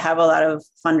ability to have a lot of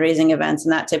fundraising events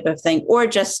and that type of thing, or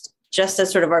just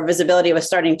as sort of our visibility was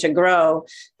starting to grow,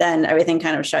 then everything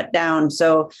kind of shut down.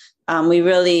 So we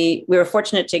were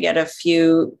fortunate to get a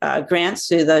few grants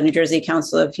through the New Jersey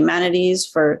Council of Humanities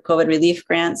for COVID relief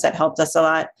grants that helped us a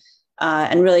lot.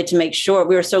 And really to make sure,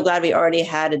 we were so glad we already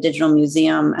had a digital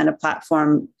museum and a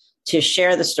platform to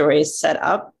share the stories set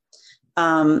up.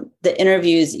 The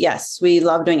interviews, yes, we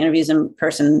love doing interviews in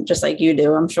person, just like you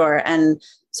do, I'm sure. And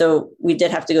so we did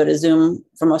have to go to Zoom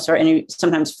for most of our interviews,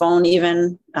 sometimes phone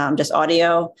even, just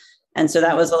audio. And so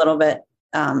that was a little bit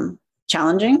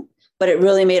challenging, but it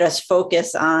really made us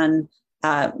focus on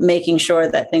making sure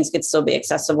that things could still be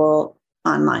accessible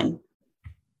online.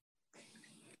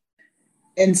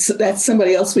 And so that's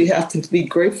somebody else we have to be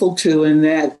grateful to, and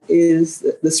that is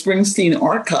the Springsteen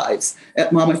Archives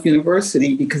at Monmouth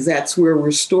University, because that's where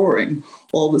we're storing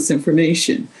all this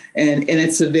information. And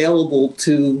it's available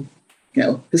to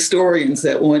historians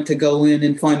that want to go in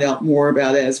and find out more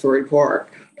about Asbury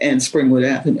Park and Springwood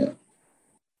Avenue.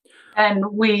 And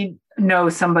we know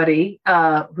somebody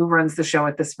who runs the show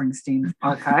at the Springsteen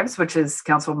Archives, which is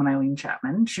Councilwoman Eileen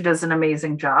Chapman. She does an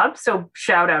amazing job. So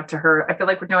shout out to her. I feel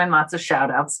like we're doing lots of shout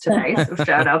outs today. So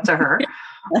shout out to her.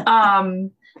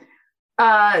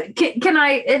 Can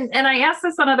I, and I asked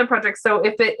this on other projects, so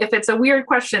if it's a weird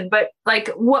question, but like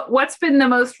what's been the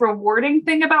most rewarding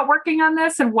thing about working on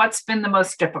this, and what's been the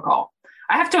most difficult?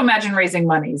 I have to imagine raising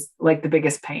money is like the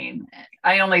biggest pain.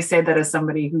 I only say that as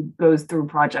somebody who goes through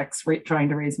projects trying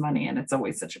to raise money, and it's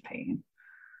always such a pain.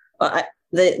 Well,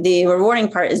 the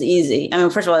rewarding part is easy. I mean,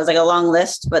 first of all, it's like a long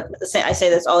list, but I say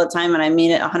this all the time, and I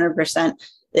mean it 100%.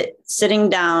 That sitting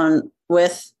down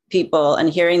with people and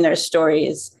hearing their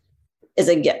stories is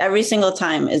every single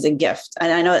time is a gift.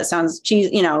 And I know it sounds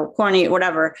cheesy, corny,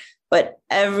 whatever, but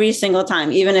every single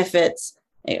time, even if it's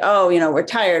we're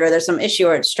tired or there's some issue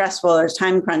or it's stressful or it's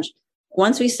time crunch.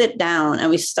 Once we sit down and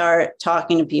we start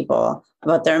talking to people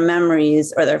about their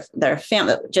memories or their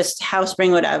family, just how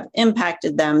Springwood have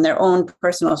impacted them, their own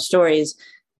personal stories,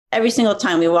 every single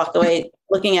time we walk away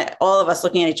looking at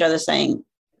each other saying,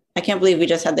 I can't believe we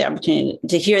just had the opportunity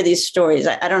to hear these stories.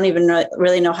 I don't even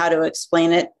really know how to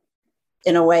explain it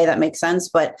in a way that makes sense,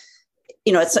 but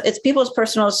it's people's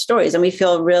personal stories, and we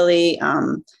feel really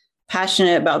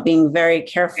passionate about being very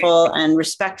careful and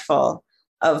respectful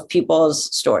of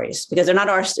people's stories, because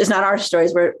it's not our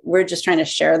stories. We're just trying to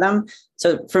share them.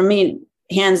 So for me,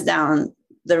 hands down,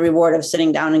 the reward of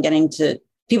sitting down and getting to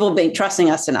people trusting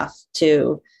us enough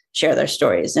to share their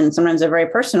stories. And sometimes they're very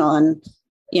personal, and,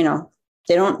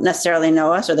 they don't necessarily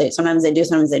know us, or sometimes they do,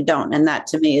 sometimes they don't. And that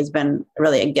to me has been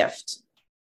really a gift.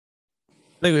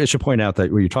 I think I should point out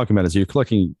that what you're talking about is you're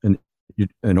collecting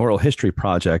an oral history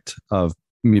project of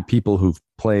people who've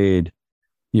played,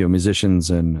 musicians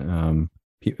and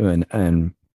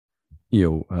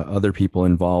other people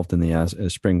involved in the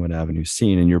Springwood Avenue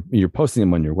scene, and you're posting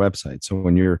them on your website. So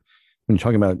when you're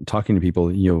talking about talking to people,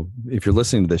 if you're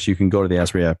listening to this, you can go to the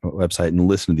Asbury website and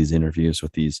listen to these interviews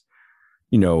with these,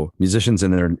 musicians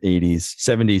in their 80s,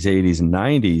 70s, 80s, and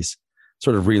 90s,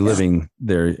 sort of reliving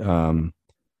their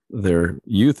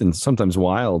youth and sometimes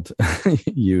wild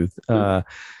youth. My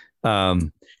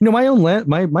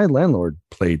landlord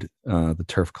played the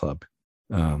Turf Club.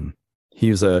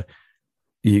 He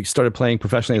started playing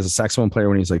professionally as a saxophone player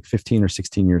when he was like 15 or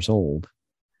 16 years old.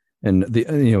 And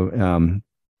and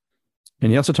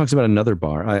he also talks about another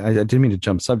bar. I didn't mean to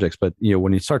jump subjects, but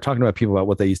when you start talking about people about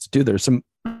what they used to do, there's some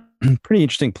pretty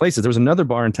interesting places. There was another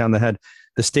bar in town that had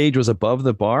the stage was above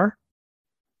the bar.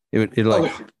 That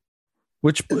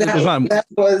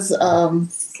was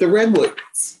the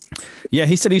Redwoods. Yeah,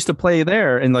 he said he used to play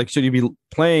there, and so you'd be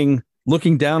playing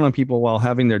looking down on people while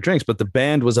having their drinks, but the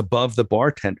band was above the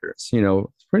bartenders.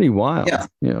 It's pretty wild. Yeah.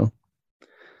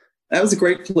 That was a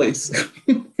great place.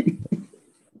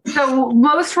 So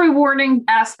most rewarding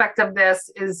aspect of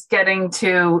this is getting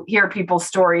to hear people's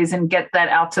stories and get that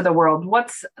out to the world.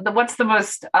 What's the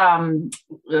most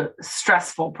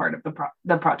stressful part of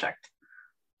the project?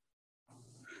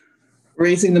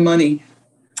 Raising the money,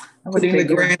 putting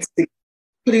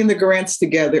the grants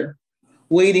together,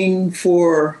 waiting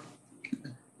for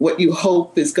what you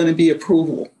hope is going to be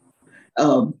approval,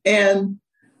 and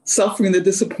suffering the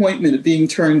disappointment of being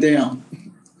turned down.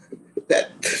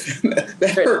 That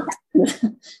hurt.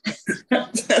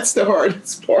 That's the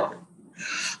hardest part.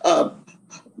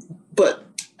 But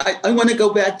I want to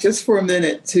go back just for a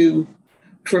minute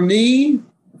for me,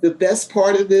 the best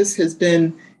part of this has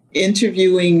been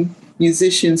interviewing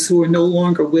musicians who are no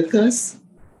longer with us.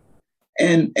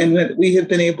 And that we have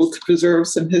been able to preserve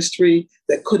some history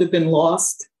that could have been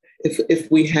lost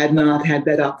if we had not had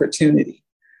that opportunity.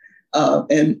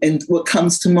 And what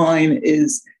comes to mind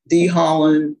is Dee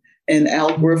Holland and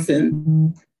Al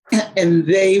Griffin, and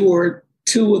they were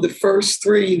two of the first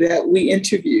three that we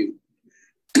interviewed,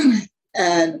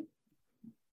 and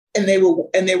they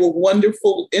were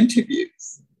wonderful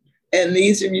interviews. And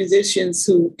these are musicians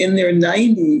who, in their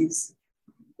 90s,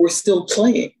 were still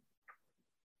playing.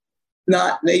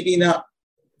 Maybe not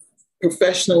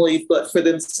professionally, but for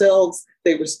themselves,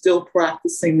 they were still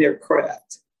practicing their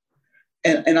craft,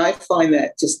 and I find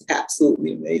that just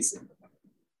absolutely amazing.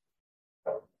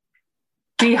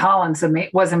 Dee Holland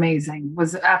was amazing,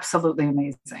 was absolutely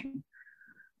amazing.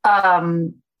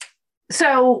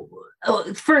 So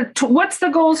what's the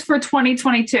goals for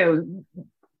 2022?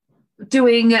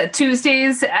 Doing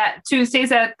Tuesdays at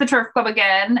the Turf Club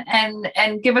again,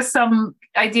 and give us some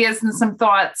ideas and some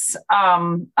thoughts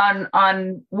on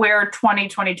where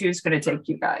 2022 is going to take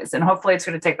you guys. And hopefully it's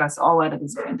going to take us all out of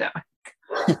this pandemic.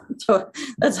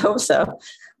 Let's hope so.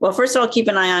 Well, first of all, keep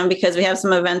an eye on, because we have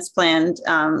some events planned.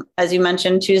 As you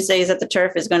mentioned, Tuesdays at the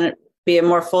Turf is going to be a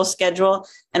more full schedule,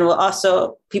 and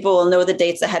people will know the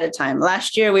dates ahead of time.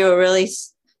 Last year, we were really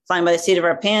flying by the seat of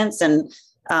our pants, and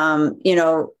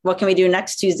what can we do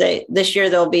next Tuesday? This year,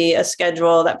 there'll be a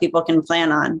schedule that people can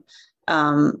plan on,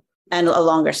 and a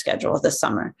longer schedule this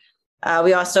summer.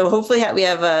 We also hopefully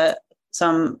have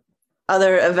some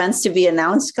other events to be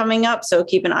announced coming up. So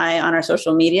keep an eye on our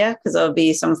social media, because there'll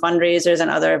be some fundraisers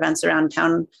and other events around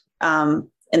town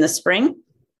in the spring,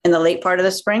 in the late part of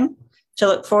the spring, to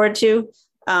look forward to.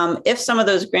 If some of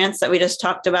those grants that we just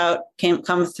talked about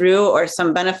come through, or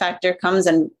some benefactor comes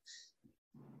and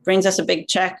brings us a big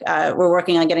check, we're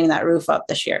working on getting that roof up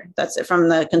this year. That's it. From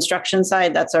the construction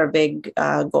side, that's our big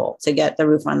goal, to get the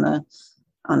roof on the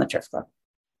Turf Club.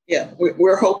 Yeah,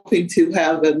 we're hoping to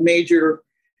have a major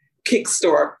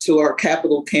kickstart to our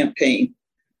capital campaign,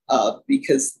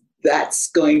 because that's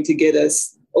going to get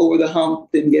us over the hump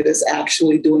and get us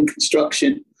actually doing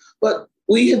construction. But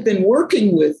we have been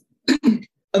working with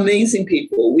amazing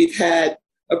people. We've had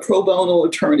a pro bono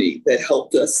attorney that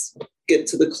helped us get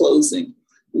to the closing.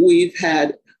 We've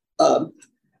had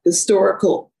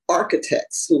historical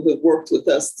architects who have worked with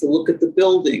us to look at the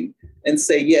building and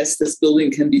say, yes, this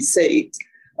building can be saved,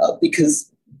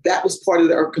 because that was part of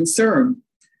our concern.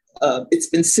 It's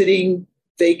been sitting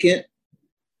vacant,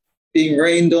 being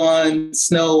rained on,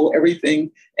 snow,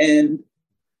 everything. And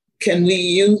can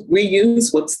we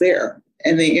reuse what's there?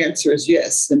 And the answer is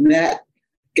yes. And that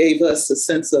gave us a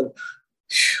sense of,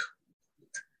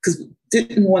 because we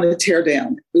didn't want to tear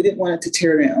down. We didn't want it to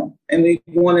tear down. And we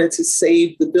wanted to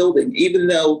save the building, even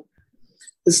though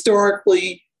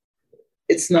historically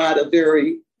it's not a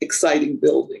very exciting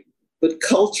building, but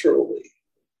culturally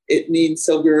it means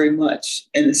so very much,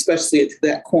 and especially at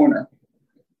that corner.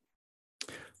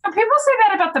 People say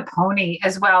that about the Pony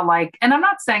as well. And I'm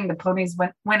not saying the Pony's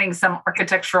winning some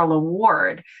architectural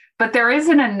award, but there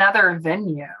isn't another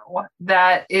venue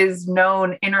that is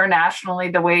known internationally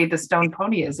the way the Stone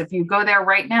Pony is. If you go there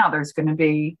right now, there's going to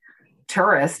be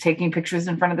tourists taking pictures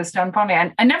in front of the Stone Pony.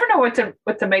 I never know what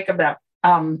to make of that.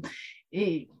 I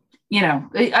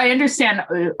understand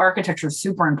architecture is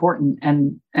super important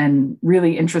and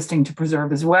really interesting to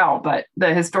preserve as well, but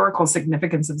the historical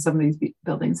significance of some of these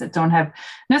buildings that don't have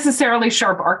necessarily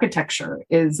sharp architecture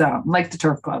is like the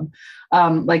Turf Club,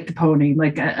 like the Pony,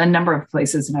 like a number of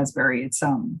places in Asbury. It's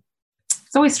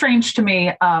always strange to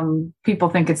me. People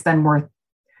think it's then worth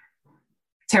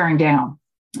tearing down.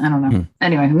 I don't know.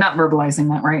 Anyway, I'm not verbalizing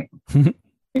that, right?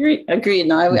 Agreed.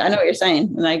 No, I know what you're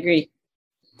saying, and I agree.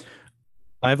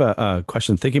 I have a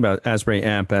question. Thinking about Asbury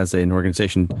Amp as an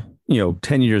organization,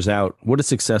 10 years out, what does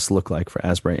success look like for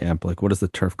Asbury Amp? Like, what does the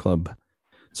Turf Club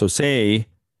So say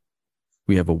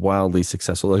we have a wildly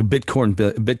successful, like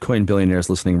Bitcoin billionaires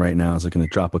listening right now is going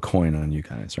to drop a coin on you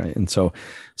guys, right? And so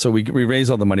we raise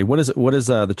all the money. What does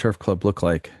the Turf Club look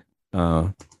like?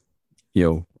 When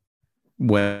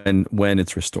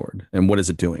it's restored, and what is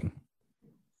it doing?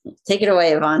 Take it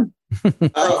away, Yvonne.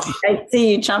 I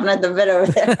see you chomping at the bit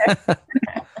over there.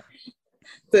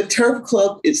 The Turf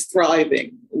Club is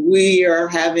thriving. We are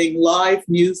having live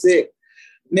music,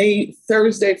 May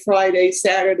Thursday, Friday,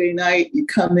 Saturday night. You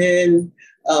come in,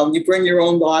 you bring your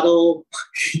own bottle,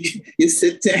 you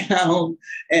sit down,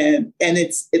 and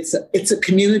it's a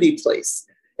community place.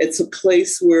 It's a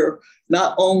place where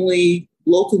not only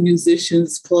local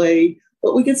musicians play,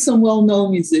 but we get some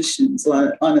well-known musicians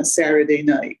on a Saturday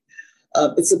night.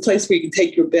 It's a place where you can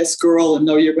take your best girl and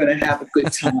know you're going to have a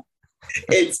good time.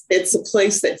 It's a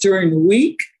place that during the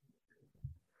week,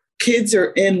 kids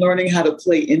are in learning how to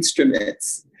play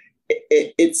instruments.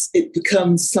 It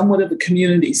becomes somewhat of a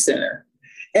community center.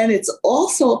 And it's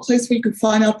also a place where you can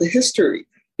find out the history,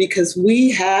 because we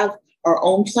have our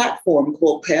own platform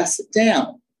called Pass It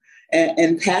Down.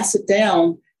 And Pass It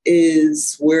Down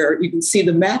is where you can see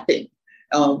the mapping.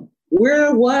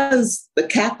 Where was the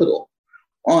Capitol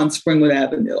on Springwood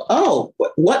Avenue? Oh,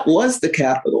 what was the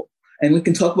Capitol? And we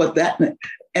can talk about that.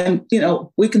 And,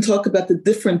 we can talk about the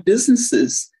different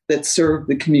businesses that serve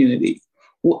the community.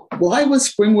 Why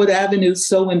was Springwood Avenue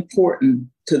so important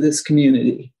to this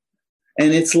community?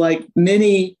 And it's like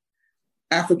many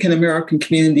African-American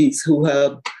communities who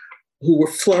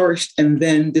were flourished and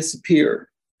then disappeared.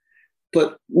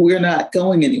 But we're not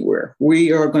going anywhere.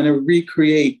 We are going to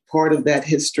recreate part of that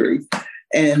history.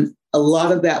 And a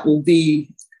lot of that will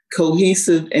be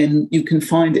cohesive, and you can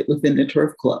find it within the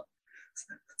Turf Club.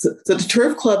 So the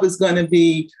Turf Club is going to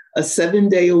be a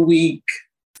 7-day-a-week,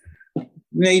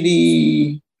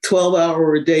 maybe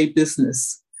 12-hour-a-day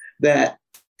business that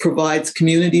provides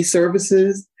community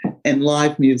services and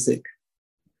live music.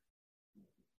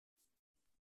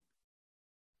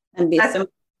 And be a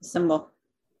symbol.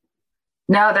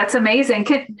 No, that's amazing.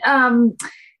 I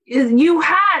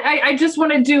just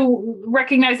wanted to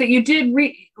recognize that you did,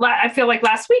 I feel like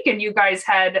last weekend you guys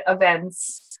had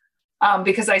events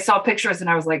because I saw pictures and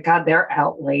I was like, God, they're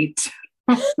out late.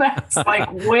 That's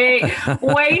like way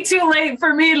too late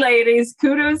for me, ladies.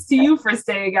 Kudos to you for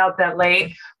staying out that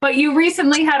late. But you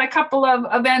recently had a couple of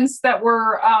events that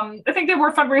were, I think they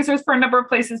were fundraisers for a number of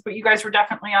places, but you guys were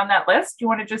definitely on that list. Do you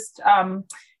want to just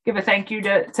give a thank you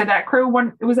to that crew?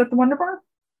 It was at the Wonder Bar?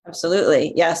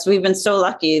 Absolutely. Yes. We've been so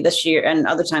lucky this year and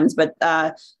other times, but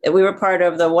we were part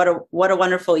of the What a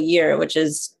Wonderful Year, which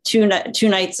is two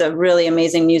nights of really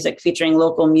amazing music featuring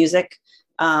local music.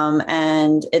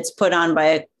 And it's put on by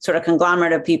a sort of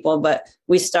conglomerate of people, but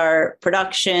we start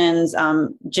productions.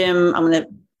 Jim, I'm going to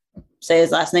say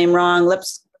his last name wrong. It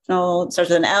starts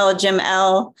with an L, Jim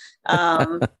L.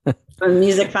 From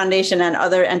Music Foundation and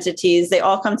other entities. They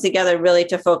all come together really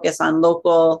to focus on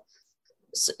local.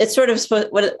 It's sort of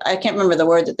I can't remember the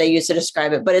word that they use to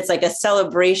describe it, but it's like a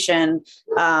celebration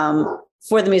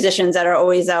for the musicians that are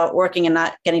always out working and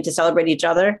not getting to celebrate each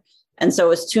other. And so it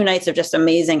was 2 nights of just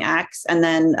amazing acts. And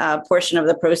then a portion of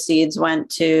the proceeds went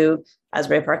to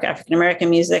Asbury Park African American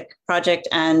Music Project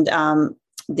and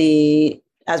the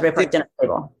Asbury Park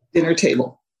Dinner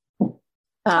Table.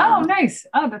 Oh, nice.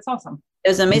 Oh, that's awesome. It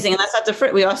was amazing. And that's not the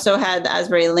first. We also had the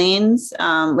Asbury Lanes,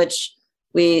 which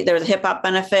there was a hip hop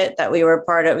benefit that we were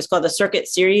part of. It was called the Circuit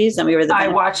Series. And we were I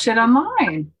watched it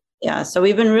online. Yeah. So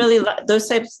we've been really, those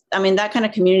types, that kind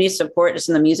of community support just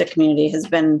in the music community has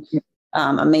been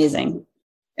amazing.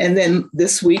 And then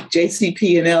this week,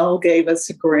 JCP&L gave us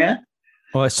a grant.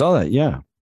 Oh, I saw that. Yeah.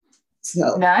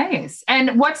 So nice.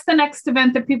 And what's the next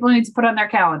event that people need to put on their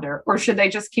calendar, or should they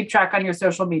just keep track on your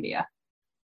social media?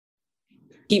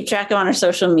 Keep track on our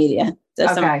social media.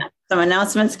 There's okay. some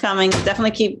announcements coming.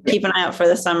 Definitely keep an eye out for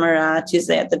the summer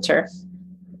Tuesday at the Turf.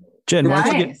 Jen, nice.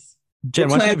 why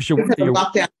don't you give us your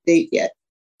lockdown date yet?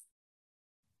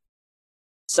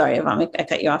 Sorry, Yvonne, I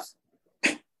cut you off.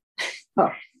 Oh,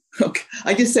 okay.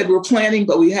 I just said we're planning,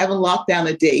 but we haven't locked down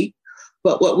a date.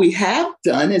 But what we have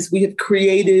done is we have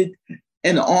created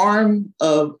an arm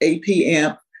of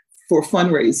AP-AMP for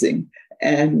fundraising.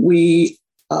 And we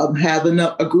have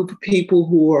a group of people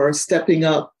who are stepping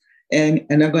up and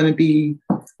are going to be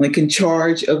like in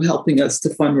charge of helping us to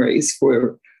fundraise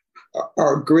for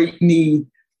our great need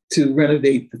to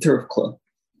renovate the Turf Club.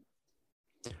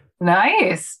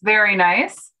 Nice. Very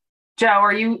nice. Joe,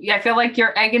 I feel like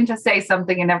you're egging to say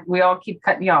something and we all keep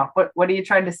cutting you off. What are you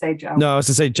trying to say, Joe? No, I was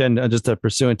to say, Jen, just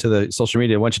pursuant to the social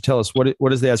media, why don't you tell us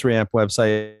what is the Asbury AMP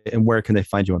website and where can they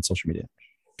find you on social media?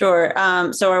 Sure.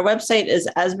 So our website is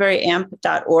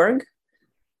asburyamp.org.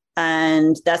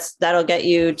 And that'll get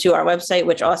you to our website,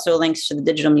 which also links to the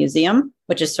Digital Museum,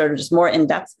 which is sort of just more in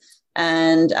depth.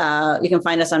 And you can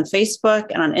find us on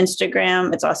Facebook and on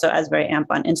Instagram. It's also Asbury Amp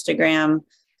on Instagram.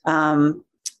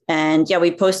 And yeah,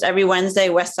 we post every Wednesday.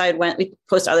 We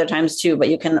post other times too, but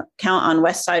you can count on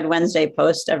Westside Wednesday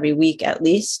post every week at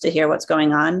least to hear what's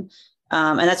going on.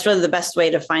 And that's really the best way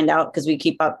to find out, because we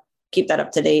keep that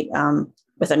up to date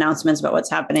with announcements about what's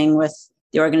happening with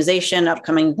the organization,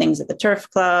 upcoming things at the Turf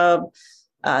Club,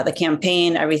 the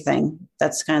campaign, everything.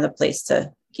 That's kind of the place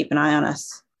to keep an eye on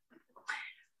us.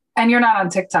 And you're not on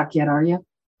TikTok yet, are you?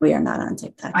 We are not on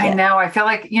TikTok I yet. know. I feel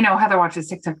like, Heather watches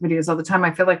TikTok videos all the time.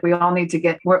 I feel like we all need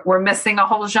to we're missing a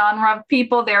whole genre of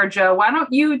people there, Joe. Why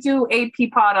don't you do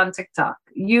AP Pod on TikTok?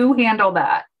 You handle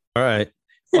that. All right.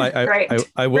 Well,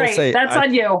 I will say that's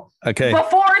on you. Okay.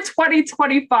 Before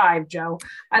 2025, Joe,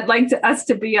 I'd like us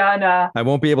to be on. I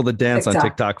won't be able to dance TikTok. on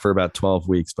TikTok for about 12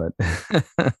 weeks, but.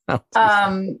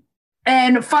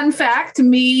 And fun fact,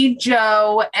 me,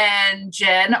 Joe, and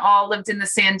Jen all lived in the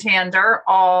Santander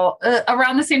all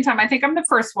around the same time. I think I'm the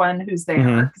first one who's there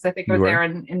because I think I was there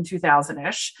in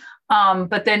 2000-ish.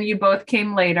 But then you both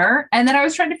came later. And then I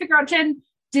was trying to figure out, Jen,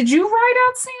 did you write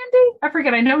out Sandy? I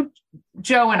forget. I know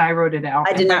Joe and I wrote it out.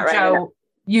 I did not write it out.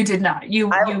 You did not. You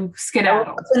skedaddled.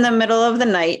 I was in the middle of the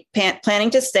night planning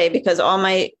to stay because all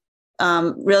my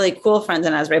really cool friends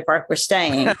in Asbury Park were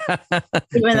staying,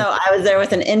 even though I was there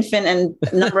with an infant and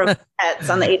a number of pets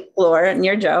on the 8th floor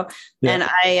near Joe. Yeah. And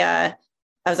I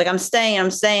was like, I'm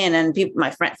staying. And people,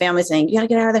 my family saying, you got to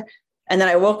get out of there. And then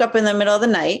I woke up in the middle of the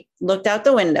night, looked out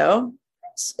the window.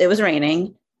 It was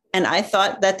raining. And I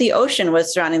thought that the ocean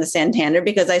was surrounding the Santander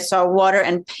because I saw water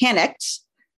and panicked.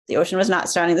 The ocean was not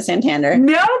surrounding the Santander.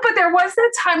 No, but there was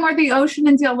that time where the ocean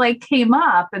in Deal Lake came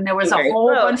up and there was a whole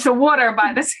bunch of water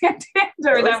by the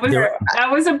Santander. That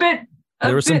was a bit.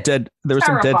 There were some dead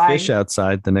fish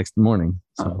outside the next morning.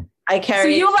 So So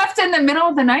you left in the middle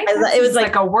of the night? It was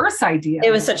like a worse idea.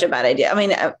 It was such a bad idea. I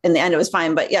mean, in the end, it was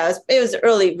fine. But yeah, it was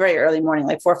early, very early morning,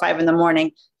 like 4 or 5 in the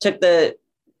morning. Took the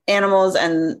animals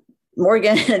and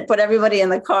Morgan and put everybody in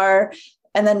the car,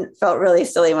 and then felt really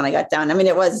silly when I got down. I mean,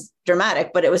 it was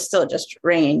dramatic, but it was still just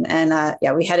rain. And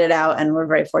we headed out, and we're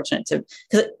very fortunate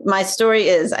because my story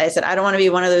is, I said, I don't want to be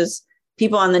one of those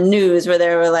people on the news where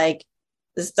they were like,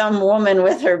 some woman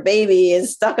with her baby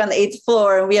is stuck on the 8th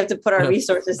floor and we have to put our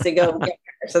resources to go get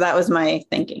her. So that was my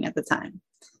thinking at the time.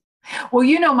 Well,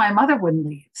 my mother wouldn't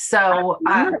leave. So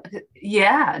my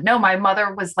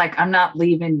mother was like, I'm not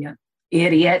leaving you,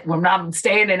 idiot. We're not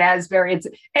staying in Asbury.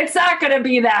 It's not going to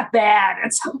be that bad.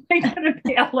 It's only going to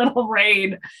be a little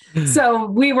rain. So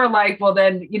we were like, well,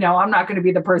 then, I'm not going to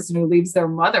be the person who leaves their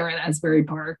mother in Asbury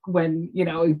Park when,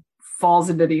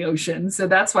 falls into the ocean. So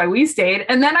that's why we stayed.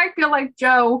 And then I feel like,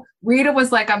 Joe, Rita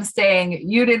was like, I'm staying.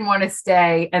 You didn't want to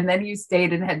stay. And then you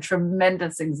stayed and had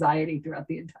tremendous anxiety throughout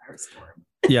the entire storm.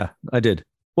 Yeah, I did.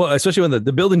 Well, especially when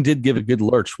the building did give a good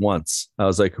lurch once. I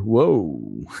was like,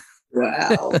 whoa.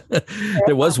 Wow.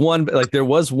 There was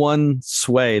one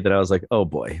sway that I was like, oh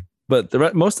boy.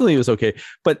 But mostly it was okay.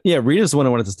 But yeah, Rita's the one I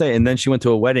wanted to stay. And then she went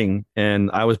to a wedding and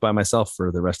I was by myself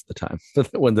for the rest of the time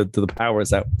when the power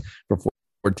was out for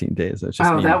 14 days.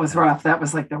 That was rough. That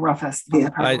was like the roughest when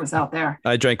the power was out there.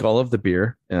 I drank all of the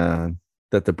beer that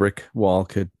the brick wall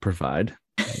could provide.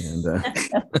 And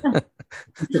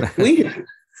we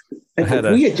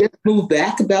had just moved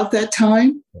back about that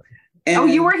time.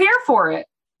 And you were here for it.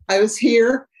 I was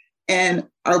here, and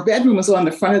our bedroom was on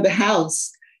the front of the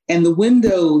house, and the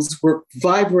windows were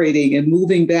vibrating and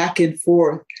moving back and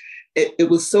forth. It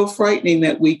was so frightening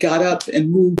that we got up and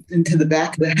moved into the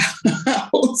back of the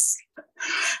house.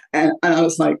 And I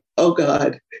was like, oh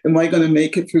God, am I going to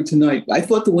make it through tonight? I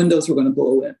thought the windows were going to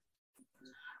blow in.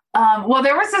 Well,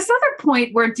 there was this other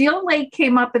point where Deal Lake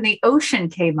came up and the ocean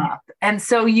came up. And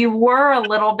so you were a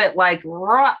little bit like,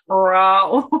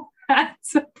 ruh-roh.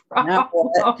 That's a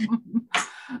problem.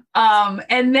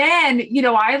 And then,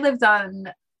 I lived on,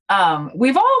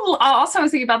 we've all, also I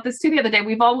was thinking about this too the other day,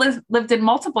 we've all lived in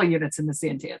multiple units in the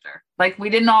Santander. Like we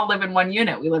didn't all live in one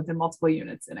unit. We lived in multiple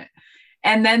units in it.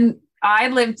 And then I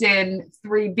lived in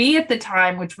 3B at the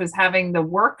time, which was having the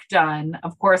work done,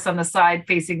 of course, on the side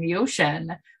facing the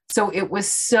ocean. So it was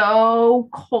so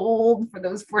cold for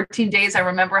those 14 days. I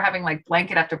remember having like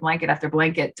blanket after blanket after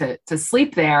blanket to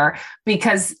sleep there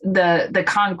because the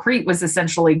concrete was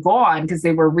essentially gone because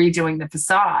they were redoing the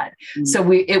facade. Mm-hmm.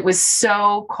 So it was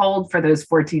so cold for those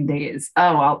 14 days.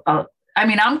 I'm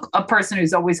a person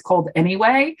who's always cold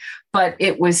anyway, but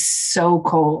it was so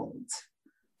cold.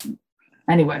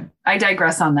 Anyway, I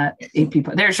digress on that. AP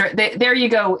Pod. There you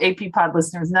go, AP Pod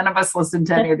listeners. None of us listened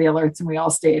to any of the alerts, and we all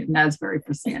stayed in Asbury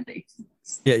for Sandy.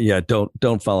 Yeah.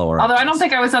 Don't follow our. Although I don't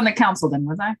think I was on the council then,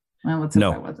 was I? Well, let's see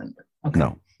if I wasn't. Okay.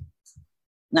 No,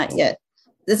 Not yet.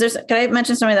 Can I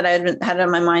mention something that I had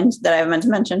on my mind that I meant to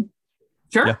mention?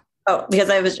 Sure. Yeah. Oh, because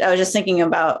I was just thinking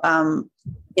about all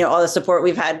the support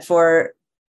we've had for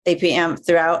APM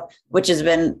throughout, which has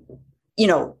been,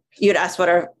 you'd asked what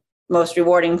our most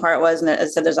rewarding part was, and I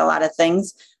said there's a lot of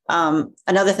things.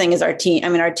 Another thing is our team. I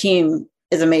mean, our team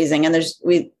is amazing, and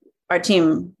our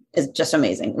team is just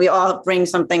amazing. We all bring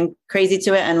something crazy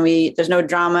to it, and there's no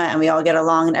drama, and we all get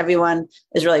along, and everyone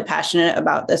is really passionate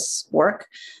about this work.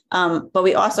 But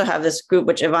we also have this group,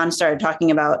 which Yvonne started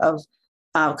talking about, of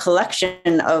a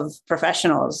collection of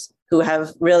professionals who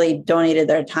have really donated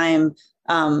their time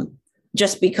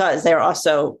just because they're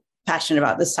also passionate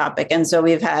about this topic. And so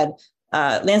we've had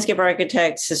landscape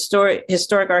architects,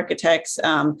 historic architects,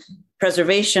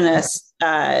 preservationists,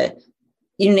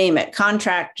 you name it,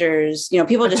 contractors,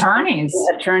 people, attorneys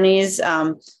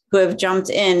who have jumped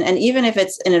in. And even if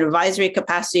it's in an advisory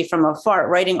capacity from afar,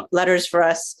 writing letters for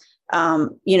us,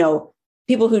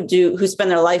 people who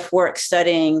spend their life work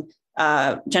studying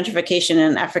gentrification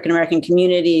in African-American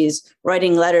communities,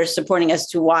 writing letters supporting as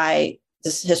to why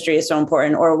this history is so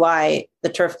important, or why the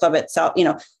Turf Club itself,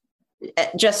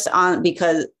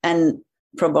 and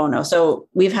pro bono. So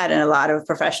we've had a lot of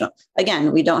professional,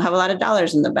 again, we don't have a lot of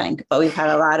dollars in the bank, but we've had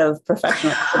a lot of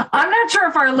professional. I'm not sure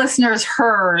if our listeners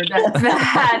heard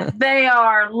that they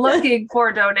are looking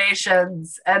for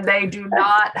donations and they do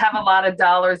not have a lot of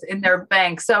dollars in their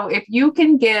bank. So if you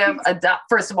can give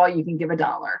first of all, you can give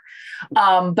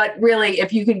 $1. But really,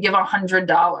 if you could give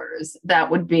 $100,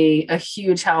 that would be a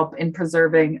huge help in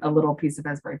preserving a little piece of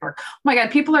Asbury Park. Oh my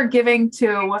God, people are giving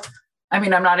to,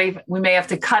 we may have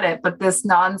to cut it, but this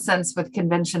nonsense with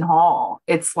Convention Hall,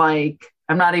 it's like,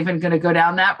 I'm not even going to go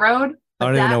down that road. I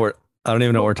don't even know what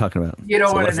we're talking about. You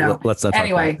don't want to know. Let's not talk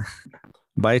about it.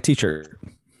 Buy a t-shirt.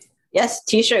 Yes,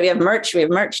 t-shirt. We have merch,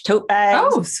 tote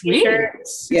bags. Oh, sweet.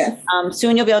 T-shirts. Yes.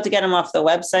 Soon you'll be able to get them off the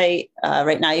website.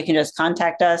 Right now you can just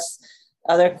contact us.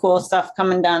 Other cool stuff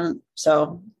coming down.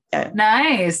 So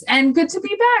nice. And good to be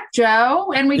back,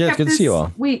 Joe. And it's good to see you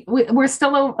all. We're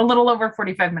still a little over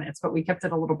 45 minutes, but we kept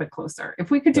it a little bit closer.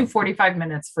 If we could do 45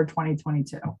 minutes for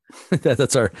 2022.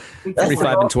 That's our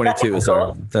 45 and 22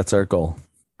 that's our goal.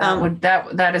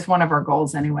 That is one of our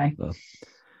goals anyway.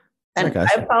 And I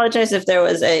apologize if there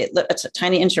was a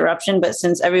tiny interruption, but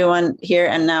since everyone here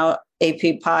and now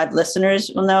AP Pod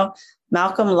listeners will know,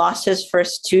 Malcolm lost his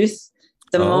first tooth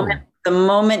the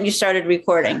moment you started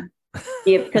recording.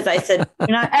 Yeah, because I said,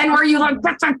 and were you like,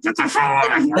 that's why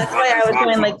I was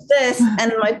going like this,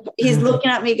 and he's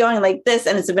looking at me going like this,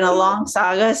 and it's been a long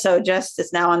saga, so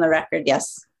it's now on the record.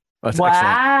 Yes.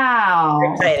 Wow.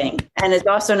 Exciting. And it's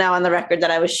also now on the record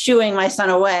that I was shooing my son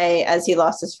away as he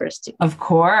lost his first tooth. Of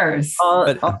course.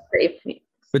 But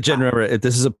Jen, remember, if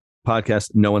this is a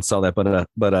podcast, no one saw that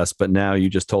but us, but now you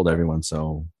just told everyone,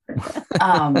 so.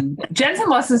 Jensen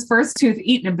lost his first tooth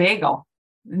eating a bagel.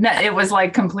 No, it was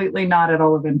like completely not at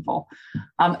all eventful.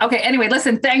 Okay. Anyway,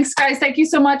 listen, thanks guys. Thank you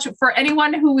so much. For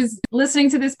anyone who is listening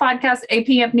to this podcast,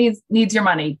 APM needs your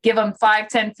money. Give them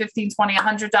 $5, $10, $15, $20,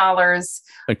 $100.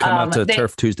 And come out to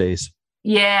Turf Tuesdays.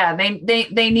 Yeah.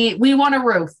 We want a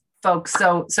roof, folks.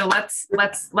 So let's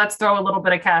throw a little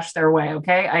bit of cash their way.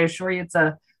 Okay. I assure you it's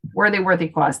a worthy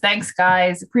cause. Thanks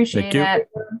guys. Appreciate it.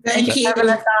 Thank you. Having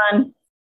us on.